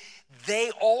doing,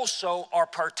 they also are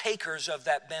partakers of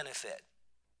that benefit.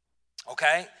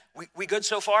 Okay? We good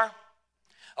so far?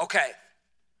 Okay.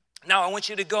 Now I want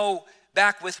you to go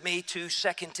back with me to 2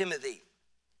 Timothy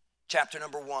chapter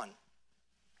number 1.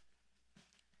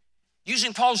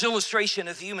 Using Paul's illustration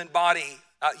of the human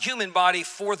body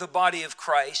for the body of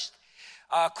Christ.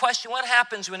 Question, what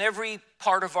happens when every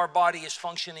part of our body is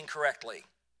functioning correctly?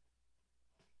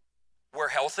 We're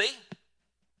healthy.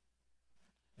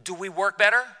 Do we work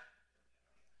better?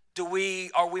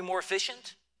 Are we more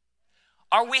efficient?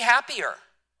 Are we happier?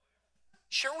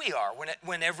 Sure we are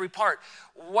when every part.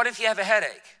 What if you have a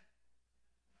headache?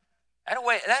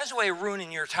 That is a way of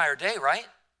ruining your entire day, right?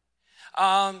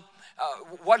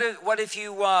 What if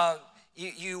you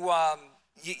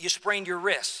sprained your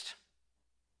wrist?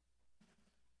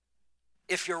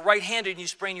 If you're right-handed and you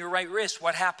sprain your right wrist,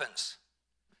 what happens?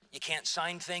 You can't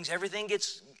sign things. Everything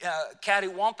gets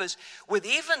cattywampus with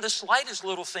even the slightest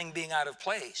little thing being out of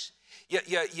place. You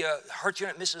hurt your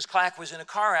Mrs. Clack was in a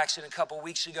car accident a couple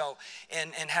weeks ago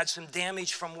and had some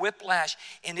damage from whiplash,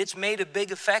 and it's made a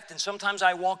big effect. And sometimes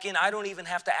I walk in, I don't even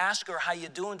have to ask her, how you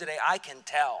doing today? I can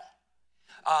tell.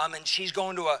 And she's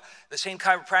going to the same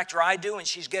chiropractor I do, and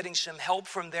she's getting some help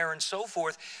from there and so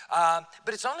forth.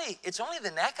 But it's only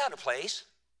the neck out of place.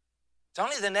 It's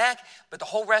only the neck, but the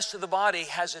whole rest of the body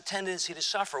has a tendency to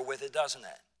suffer with it, doesn't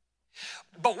it?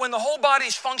 But when the whole body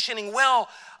is functioning well,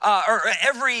 or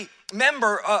every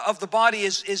member of the body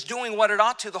is doing what it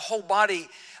ought to, the whole body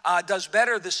does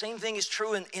better. The same thing is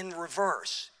true in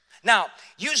reverse. Now,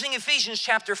 using Ephesians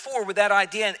chapter 4 with that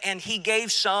idea, and he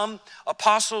gave some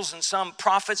apostles and some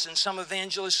prophets and some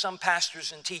evangelists, some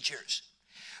pastors and teachers.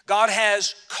 God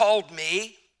has called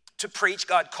me to preach.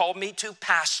 God called me to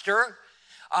pastor.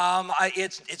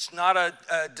 It's not a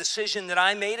decision that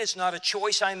I made. It's not a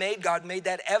choice I made. God made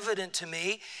that evident to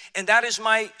me, and that is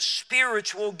my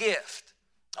spiritual gift,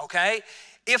 okay?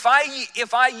 If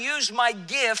I use my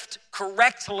gift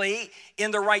correctly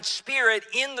in the right spirit,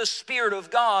 in the Spirit of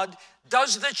God,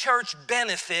 does the church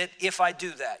benefit if I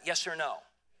do that? Yes or no?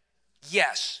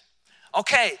 Yes.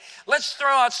 Okay, let's throw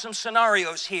out some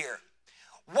scenarios here.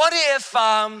 What if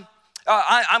I'm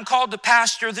called to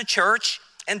pastor the church,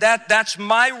 and that's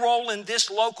my role in this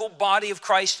local body of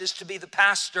Christ is to be the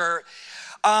pastor.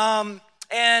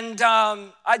 And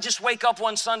I just wake up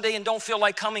one Sunday and don't feel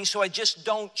like coming, so I just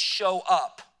don't show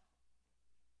up.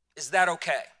 Is that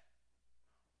okay?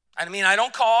 I mean, I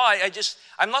don't call.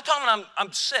 I'm not talking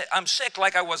I'm sick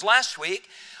like I was last week.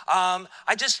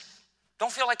 I just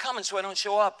don't feel like coming, so I don't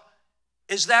show up.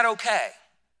 Is that okay?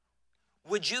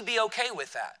 Would you be okay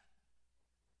with that?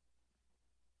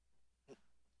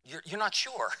 You're not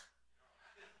sure,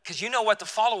 because you know what the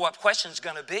follow-up question is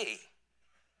going to be.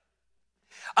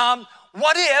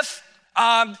 What if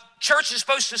church is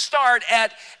supposed to start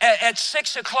at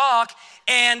 6 o'clock,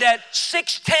 and at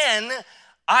 6:10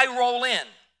 I roll in?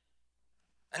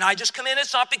 And I just come in.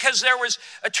 It's not because there was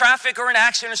a traffic or an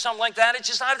accident or something like that. It's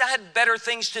just I had better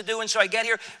things to do, and so I get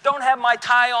here, don't have my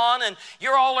tie on, and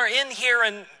you all are in here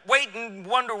and wait and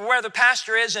wonder where the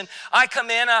pastor is, and I come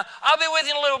in. I'll be with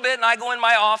you in a little bit, and I go in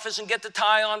my office and get the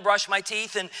tie on, brush my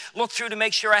teeth, and look through to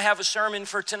make sure I have a sermon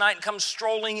for tonight, and come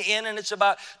strolling in, and it's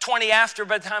about 20 after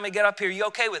by the time I get up here. You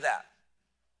okay with that?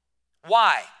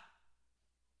 Why?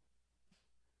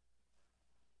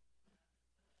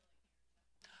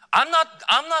 I'm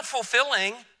not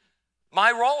fulfilling my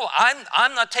role.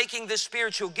 I'm not taking this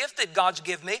spiritual gift that God's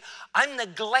given me. I'm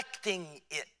neglecting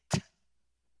it.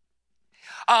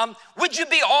 Would you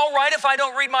be all right if I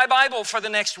don't read my Bible for the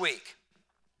next week?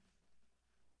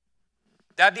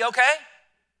 That'd be okay?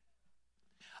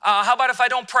 How about if I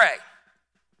don't pray?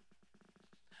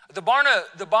 The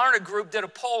Barna Group did a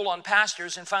poll on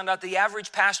pastors and found out the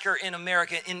average pastor in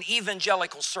America, in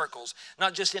evangelical circles,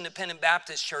 not just independent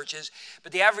Baptist churches,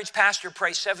 but the average pastor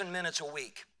prays 7 minutes a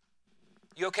week.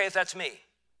 You okay if that's me?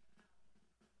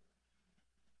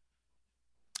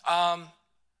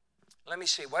 Let me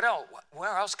see.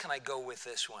 Where else can I go with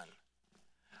this one?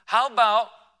 How about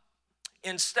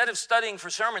instead of studying for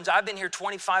sermons, I've been here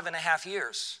 25 and a half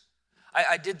years.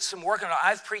 I did some work on it.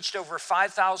 I've preached over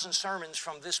 5,000 sermons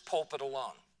from this pulpit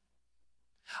alone.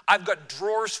 I've got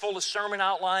drawers full of sermon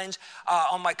outlines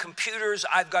on my computers.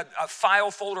 I've got a file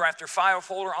folder after file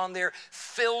folder on there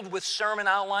filled with sermon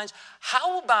outlines.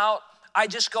 How about I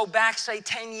just go back, say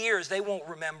 10 years, they won't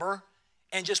remember,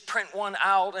 and just print one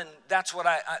out, and that's what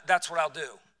I'll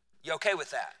do. You okay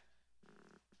with that?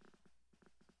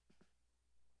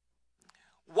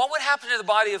 What would happen to the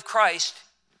body of Christ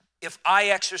if I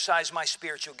exercise my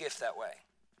spiritual gift that way?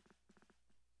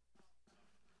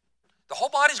 The whole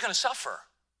body's going to suffer.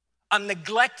 I'm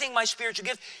neglecting my spiritual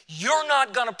gift. You're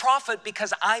not going to profit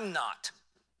because I'm not.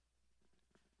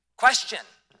 Question: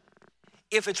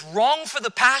 if it's wrong for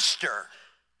the pastor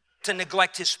to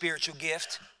neglect his spiritual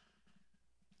gift,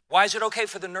 Why is it okay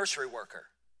for the nursery worker?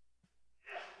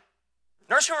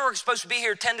 Nursery worker is supposed to be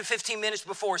here 10 to 15 minutes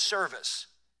before service.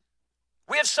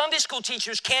 We have Sunday school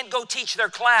teachers can't go teach their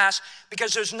class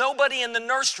because there's nobody in the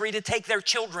nursery to take their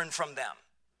children from them.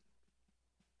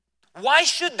 Why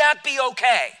should that be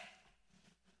okay?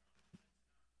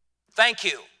 Thank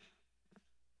you.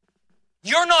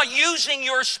 You're not using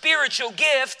your spiritual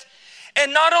gift.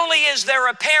 And not only is there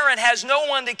a parent has no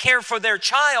one to care for their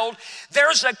child,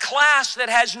 there's a class that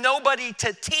has nobody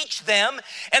to teach them.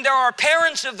 And there are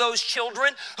parents of those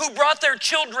children who brought their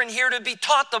children here to be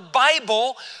taught the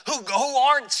Bible who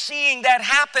aren't seeing that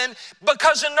happen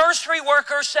because a nursery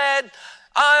worker said,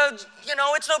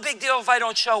 it's no big deal if I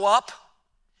don't show up.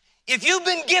 If you've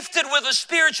been gifted with a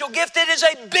spiritual gift, it is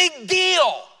a big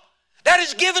deal. That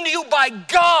is given to you by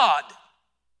God.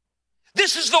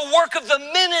 This is the work of the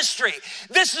ministry.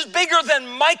 This is bigger than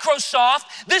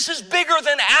Microsoft. This is bigger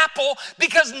than Apple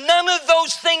because none of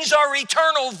those things are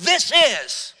eternal. This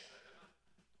is.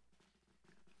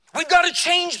 We've got to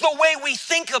change the way we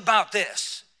think about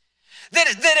this.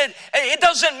 It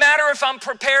doesn't matter if I'm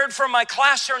prepared for my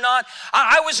class or not.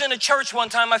 I was in a church one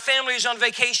time. My family was on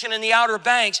vacation in the Outer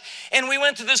Banks, and we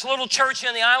went to this little church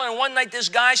in the island, and one night this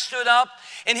guy stood up,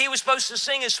 and he was supposed to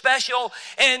sing a special,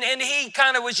 and he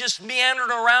kind of was just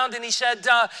meandering around, and he said,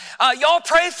 y'all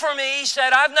pray for me. He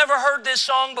said, I've never heard this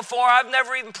song before. I've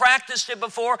never even practiced it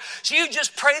before, so you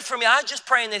just pray for me. I was just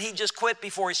praying that he just quit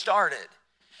before he started.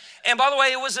 And by the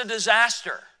way, it was a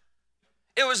disaster.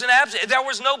 It was there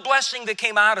was no blessing that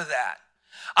came out of that.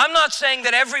 I'm not saying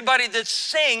that everybody that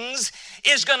sings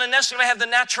is going to necessarily have the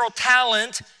natural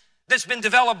talent that's been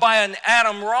developed by an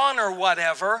Adam Ron or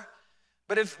whatever.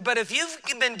 But if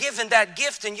you've been given that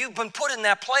gift and you've been put in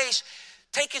that place,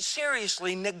 take it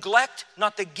seriously. Neglect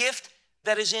not the gift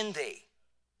that is in thee.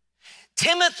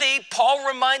 Timothy, Paul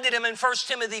reminded him in 1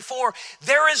 Timothy 4,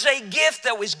 there is a gift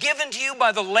that was given to you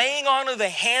by the laying on of the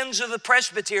hands of the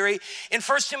presbytery. In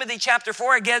 1 Timothy chapter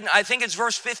 4, again, I think it's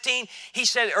verse 15, he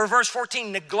said, or verse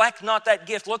 14, neglect not that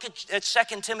gift. Look at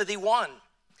 2 Timothy 1.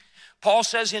 Paul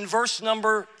says in verse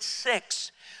number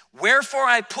 6, wherefore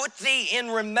I put thee in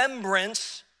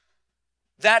remembrance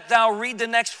that thou, read the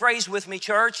next phrase with me,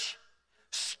 church,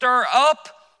 stir up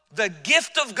the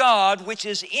gift of God which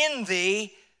is in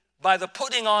thee by the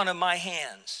putting on of my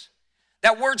hands.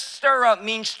 That word stir up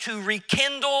means to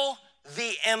rekindle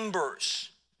the embers,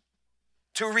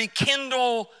 to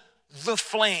rekindle the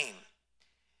flame.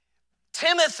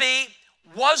 Timothy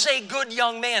was a good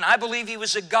young man. I believe he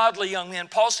was a godly young man.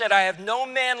 Paul said, I have no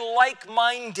man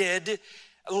like-minded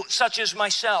such as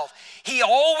myself. He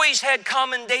always had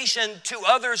commendation to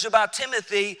others about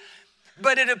Timothy,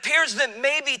 but it appears that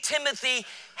maybe Timothy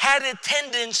had a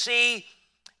tendency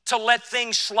to let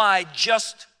things slide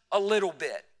just a little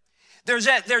bit.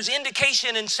 There's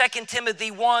indication in 2 Timothy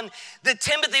 1 that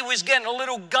Timothy was getting a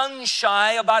little gun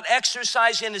shy about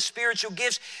exercising his spiritual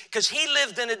gifts because he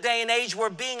lived in a day and age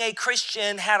where being a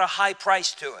Christian had a high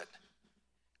price to it.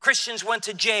 Christians went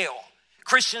to jail.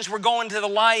 Christians were going to the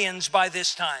lions by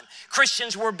this time.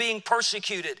 Christians were being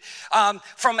persecuted.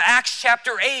 From Acts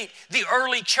chapter 8, the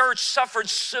early church suffered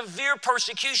severe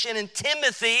persecution, and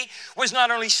Timothy was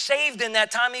not only saved in that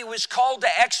time, he was called to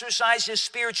exercise his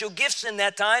spiritual gifts in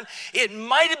that time. It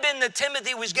might have been that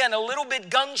Timothy was getting a little bit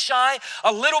gun shy,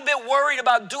 a little bit worried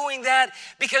about doing that,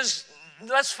 because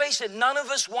let's face it, none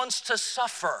of us wants to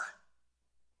suffer.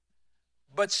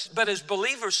 But as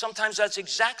believers, sometimes that's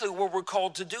exactly what we're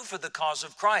called to do for the cause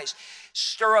of Christ.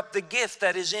 Stir up the gift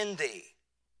that is in thee.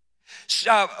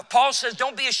 Paul says,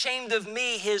 don't be ashamed of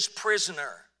me, his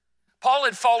prisoner. Paul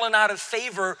had fallen out of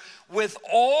favor with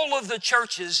all of the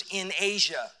churches in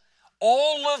Asia.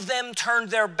 All of them turned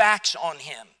their backs on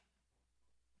him.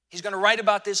 He's going to write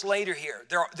about this later here.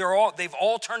 They've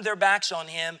all turned their backs on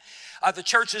him. The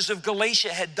churches of Galatia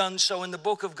had done so in the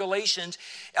book of Galatians.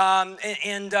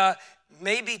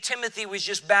 Maybe Timothy was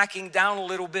just backing down a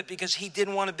little bit because he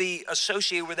didn't want to be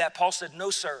associated with that. Paul said, no,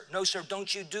 sir,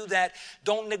 don't you do that.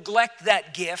 Don't neglect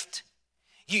that gift.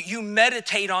 You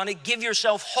meditate on it. Give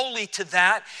yourself wholly to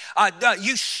that.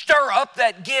 You stir up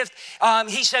that gift.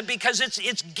 He said, because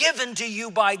it's given to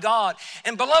you by God.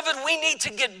 And beloved, we need to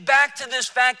get back to this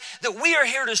fact that we are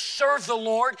here to serve the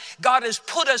Lord. God has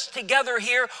put us together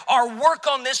here. Our work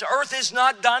on this earth is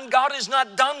not done. God is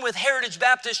not done with Heritage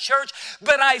Baptist Church.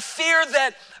 But I fear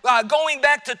that going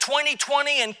back to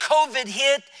 2020 and COVID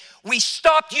hit, we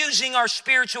stopped using our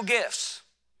spiritual gifts.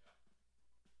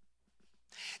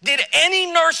 Did any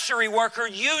nursery worker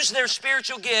use their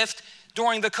spiritual gift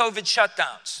during the COVID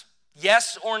shutdowns?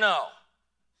 Yes or no?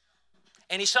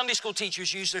 Any Sunday school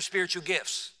teachers use their spiritual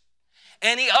gifts?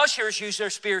 Any ushers use their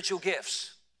spiritual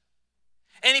gifts?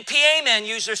 Any PA men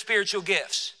use their spiritual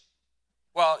gifts?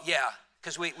 Well, yeah,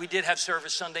 because we did have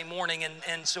service Sunday morning,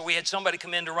 and so we had somebody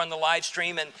come in to run the live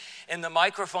stream and the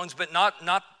microphones, but not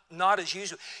as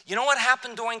usual. You know what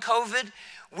happened during COVID?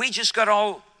 We just got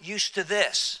all used to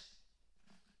this.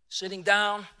 Sitting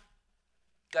down,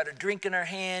 got a drink in our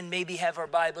hand, maybe have our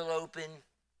Bible open.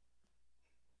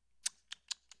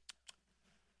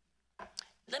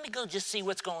 Let me go just see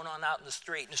what's going on out in the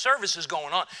street. And the service is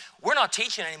going on. We're not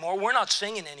teaching anymore. We're not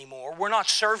singing anymore. We're not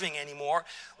serving anymore.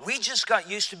 We just got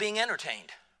used to being entertained.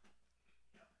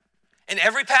 And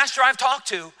every pastor I've talked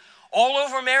to all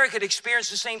over America had experienced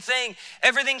the same thing.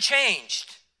 Everything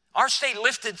changed. Our state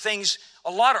lifted things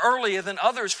a lot earlier than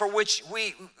others, for which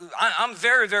I'm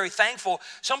very, very thankful.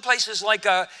 Some places like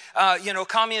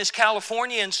communist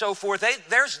California and so forth,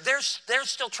 they're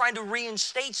still trying to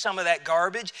reinstate some of that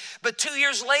garbage. But 2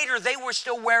 years later, they were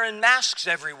still wearing masks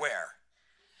everywhere.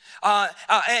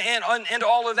 And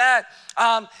all of that.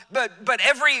 But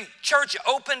every church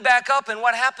opened back up, and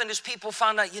what happened is people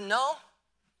found out,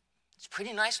 it's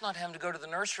pretty nice not having to go to the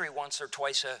nursery once or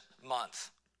twice a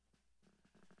month.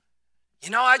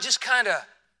 I just kind of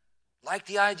like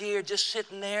the idea of just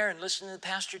sitting there and listening to the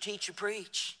pastor teach or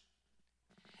preach.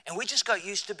 And we just got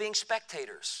used to being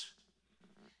spectators.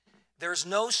 There's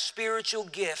no spiritual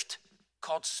gift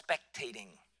called spectating.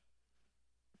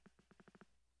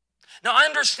 Now, I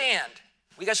understand.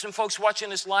 We got some folks watching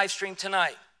this live stream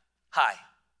tonight. Hi.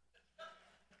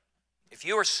 If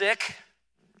you are sick,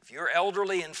 if you're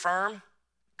elderly, infirm,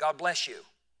 God bless you.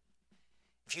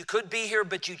 If you could be here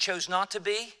but you chose not to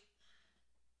be,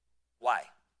 why?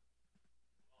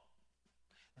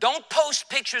 Don't post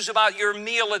pictures about your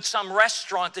meal at some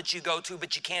restaurant that you go to,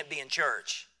 but you can't be in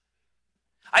church.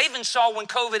 I even saw when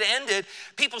COVID ended,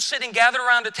 people sitting gathered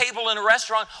around a table in a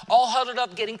restaurant, all huddled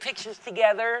up, getting pictures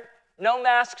together, no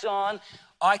masks on.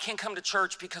 Oh, I can't come to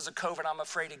church because of COVID. I'm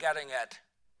afraid of getting it.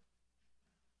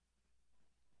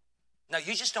 No,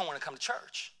 you just don't want to come to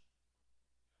church.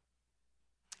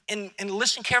 And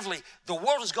listen carefully, the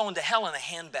world is going to hell in a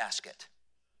handbasket.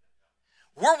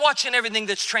 We're watching everything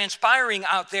that's transpiring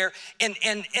out there,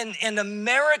 and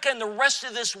America and the rest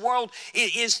of this world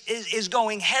is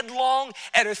going headlong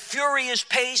at a furious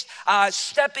pace,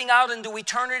 stepping out into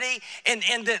eternity, and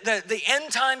the end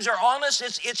times are on us.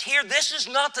 It's here. This is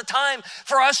not the time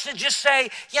for us to just say,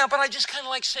 yeah, but I just kind of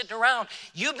like sitting around.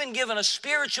 You've been given a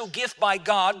spiritual gift by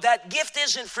God. That gift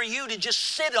isn't for you to just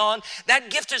sit on. That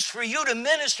gift is for you to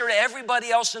minister to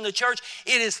everybody else in the church.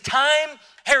 It is time,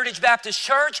 Heritage Baptist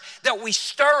Church, that we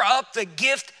stir up the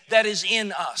gift that is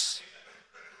in us.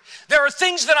 There are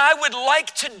things that I would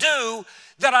like to do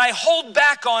that I hold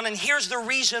back on, and here's the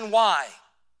reason why.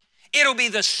 It'll be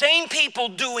the same people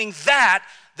doing that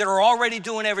are already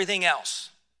doing everything else.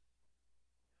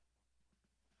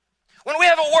 When we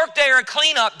have a work day or a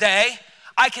cleanup day,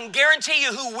 I can guarantee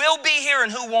you who will be here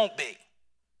and who won't be.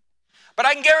 But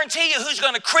I can guarantee you who's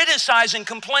going to criticize and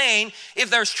complain if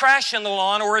there's trash in the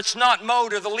lawn or it's not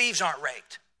mowed or the leaves aren't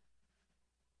raked.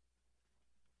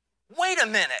 Wait a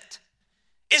minute.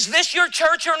 Is this your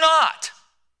church or not?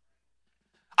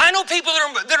 I know people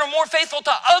that are more faithful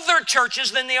to other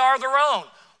churches than they are their own.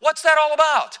 What's that all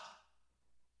about?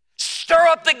 Stir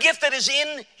up the gift that is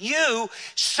in you.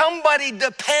 Somebody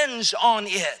depends on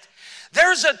it.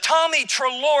 There's a Tommy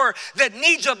Treloar that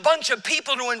needs a bunch of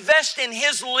people to invest in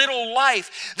his little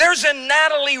life. There's a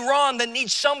Natalie Ron that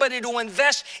needs somebody to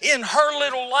invest in her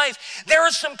little life. There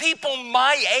are some people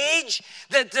my age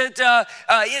that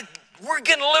we're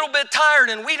getting a little bit tired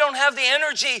and we don't have the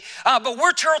energy, but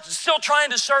we're still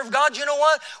trying to serve God. You know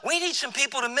what? We need some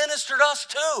people to minister to us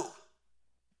too.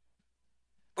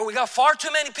 But we got far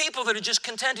too many people that are just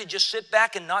content to just sit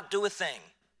back and not do a thing.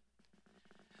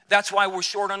 That's why we're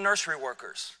short on nursery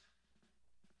workers.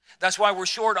 That's why we're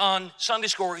short on Sunday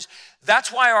school workers.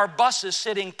 That's why our bus is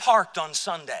sitting parked on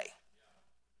Sunday.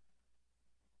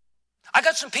 I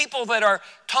got some people that are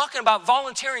talking about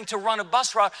volunteering to run a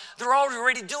bus route. They're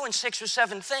already doing 6 or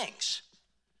 7 things.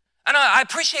 And I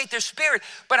appreciate their spirit,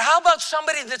 but how about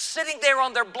somebody that's sitting there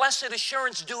on their blessed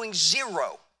assurance doing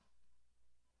 0?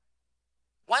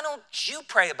 Why don't you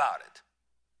pray about it?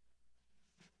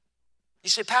 You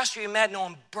say, Pastor, you're mad? No,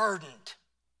 I'm burdened.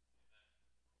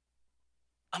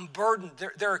 I'm burdened.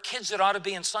 There are kids that ought to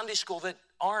be in Sunday school that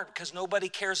aren't because nobody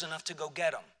cares enough to go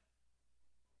get them.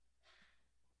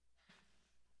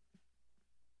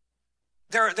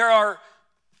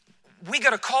 We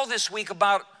got a call this week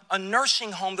about a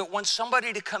nursing home that wants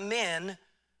somebody to come in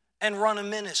and run a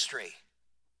ministry.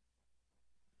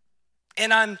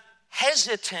 And I'm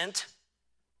hesitant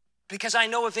because I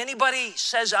know if anybody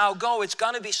says I'll go, it's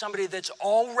going to be somebody that's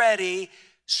already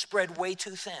spread way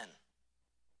too thin.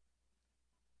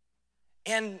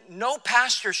 And no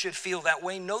pastor should feel that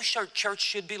way. No church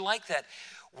should be like that.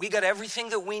 We got everything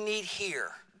that we need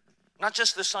here. Not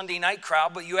just the Sunday night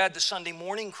crowd, but you add the Sunday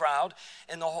morning crowd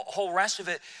and the whole rest of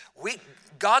it.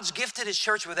 God's gifted his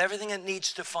church with everything it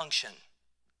needs to function.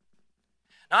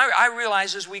 Now, I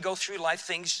realize as we go through life,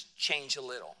 things change a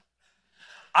little.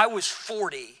 I was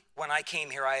 40 when I came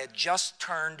here. I had just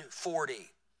turned 40. A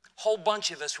whole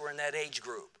bunch of us were in that age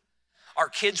group. Our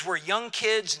kids were young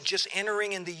kids and just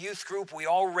entering in the youth group. We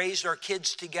all raised our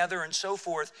kids together and so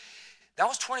forth. That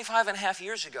was 25 and a half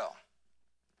years ago.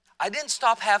 I didn't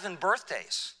stop having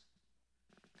birthdays.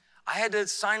 I had to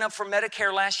sign up for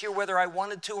Medicare last year whether I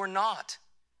wanted to or not.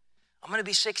 I'm going to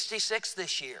be 66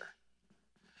 this year.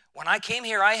 When I came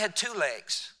here, I had 2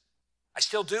 legs. I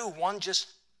still do. One just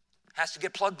has to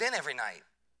get plugged in every night.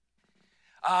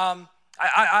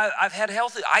 I've had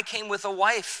health. I came with a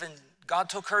wife and God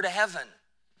took her to heaven.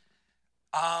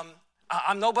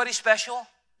 I'm nobody special.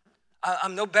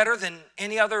 I'm no better than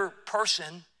any other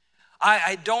person.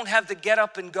 I don't have the get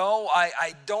up and go.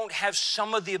 I don't have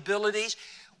some of the abilities.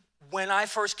 When I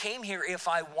first came here, if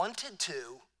I wanted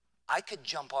to, I could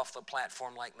jump off the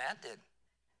platform like Matt did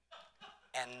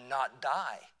and not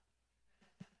die.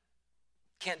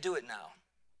 Can't do it now.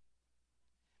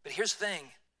 But here's the thing.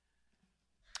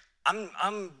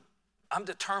 I'm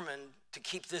determined to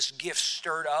keep this gift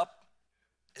stirred up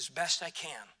as best I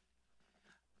can.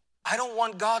 I don't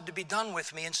want God to be done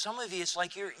with me. And some of you, it's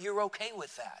like you're okay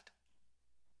with that.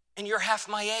 And you're half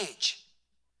my age.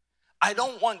 I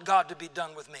don't want God to be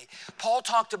done with me. Paul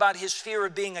talked about his fear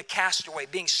of being a castaway,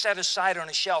 being set aside on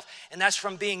a shelf, and that's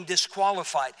from being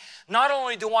disqualified. Not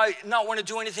only do I not want to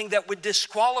do anything that would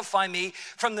disqualify me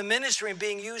from the ministry and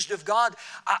being used of God,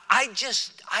 I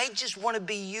just want to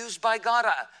be used by God.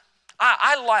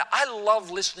 I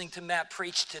love listening to Matt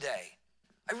preach today.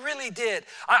 I really did.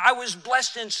 I was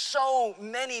blessed in so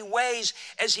many ways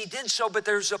as he did so, but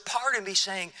there's a part of me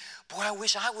saying, boy, I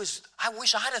wish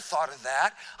I'd have thought of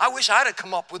that. I wish I'd have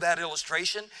come up with that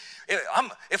illustration.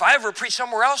 If I ever preach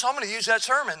somewhere else, I'm going to use that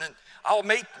sermon, and I'll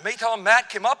may tell him Matt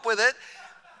came up with it.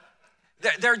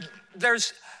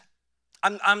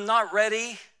 I'm not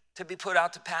ready to be put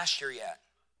out to pasture yet.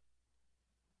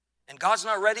 And God's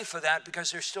not ready for that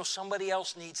because there's still somebody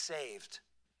else needs saved.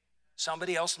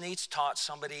 Somebody else needs taught.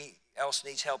 Somebody else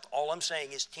needs helped. All I'm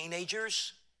saying is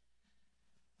teenagers,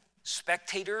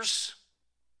 spectators,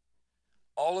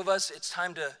 all of us, it's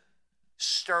time to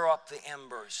stir up the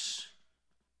embers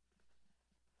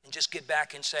and just get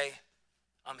back and say,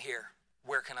 I'm here.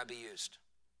 Where can I be used?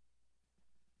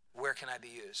 Where can I be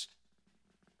used?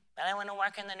 But I want to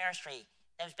work in the nursery.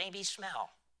 Those babies smell.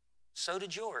 So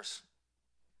did yours.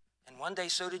 And one day,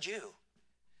 so did you.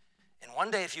 And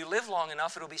one day, if you live long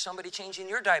enough, it'll be somebody changing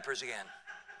your diapers again.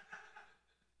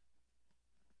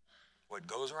 What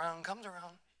goes around comes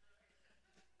around.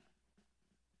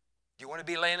 Do you want to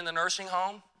be laying in the nursing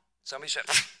home? Somebody said,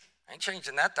 I ain't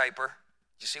changing that diaper.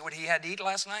 Did you see what he had to eat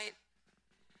last night?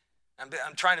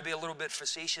 I'm trying to be a little bit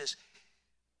facetious.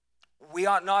 We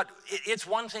ought not, it's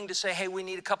one thing to say, hey, we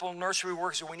need a couple of nursery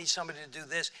workers or we need somebody to do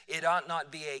this. It ought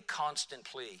not be a constant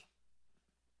plea.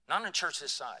 Not in a church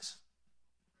this size.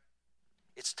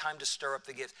 It's time to stir up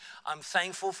the gift. I'm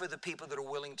thankful for the people that are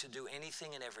willing to do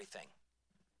anything and everything.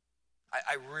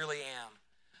 I really am.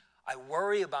 I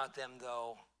worry about them,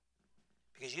 though,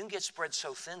 because you can get spread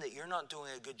so thin that you're not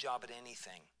doing a good job at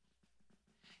anything.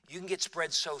 You can get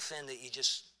spread so thin that you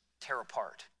just tear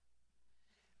apart.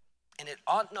 And it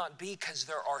ought not be, because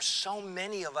there are so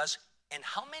many of us. And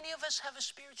how many of us have a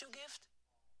spiritual gift?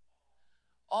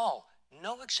 All.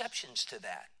 No exceptions to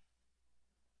that.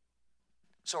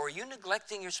 So are you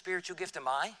neglecting your spiritual gift? Am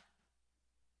I?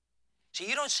 See,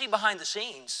 you don't see behind the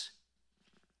scenes.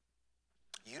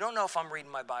 You don't know if I'm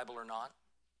reading my Bible or not.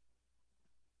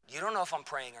 You don't know if I'm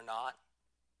praying or not.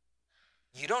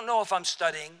 You don't know if I'm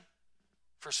studying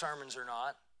for sermons or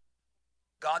not.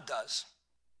 God does.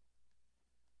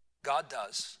 God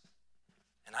does.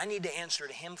 And I need to answer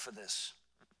to him for this.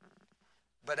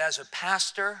 But as a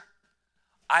pastor,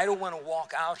 I don't want to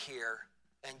walk out here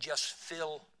and just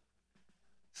fill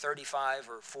 35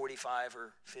 or 45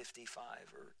 or 55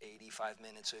 or 85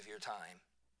 minutes of your time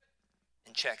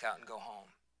and check out and go home.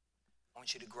 I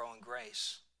want you to grow in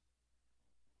grace.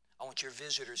 I want your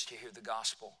visitors to hear the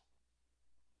gospel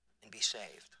and be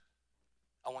saved.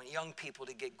 I want young people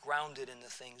to get grounded in the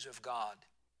things of God.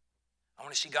 I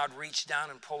want to see God reach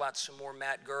down and pull out some more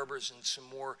Matt Gerbers and some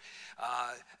more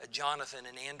Jonathan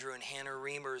and Andrew and Hannah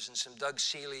Reamers and some Doug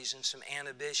Seeleys and some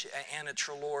Anna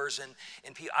Trelaws and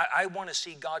I want to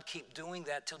see God keep doing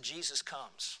that till Jesus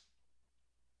comes.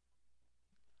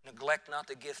 Neglect not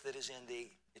the gift that is in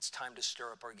thee. It's time to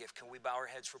stir up our gift. Can we bow our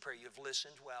heads for prayer? You've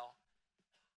listened well.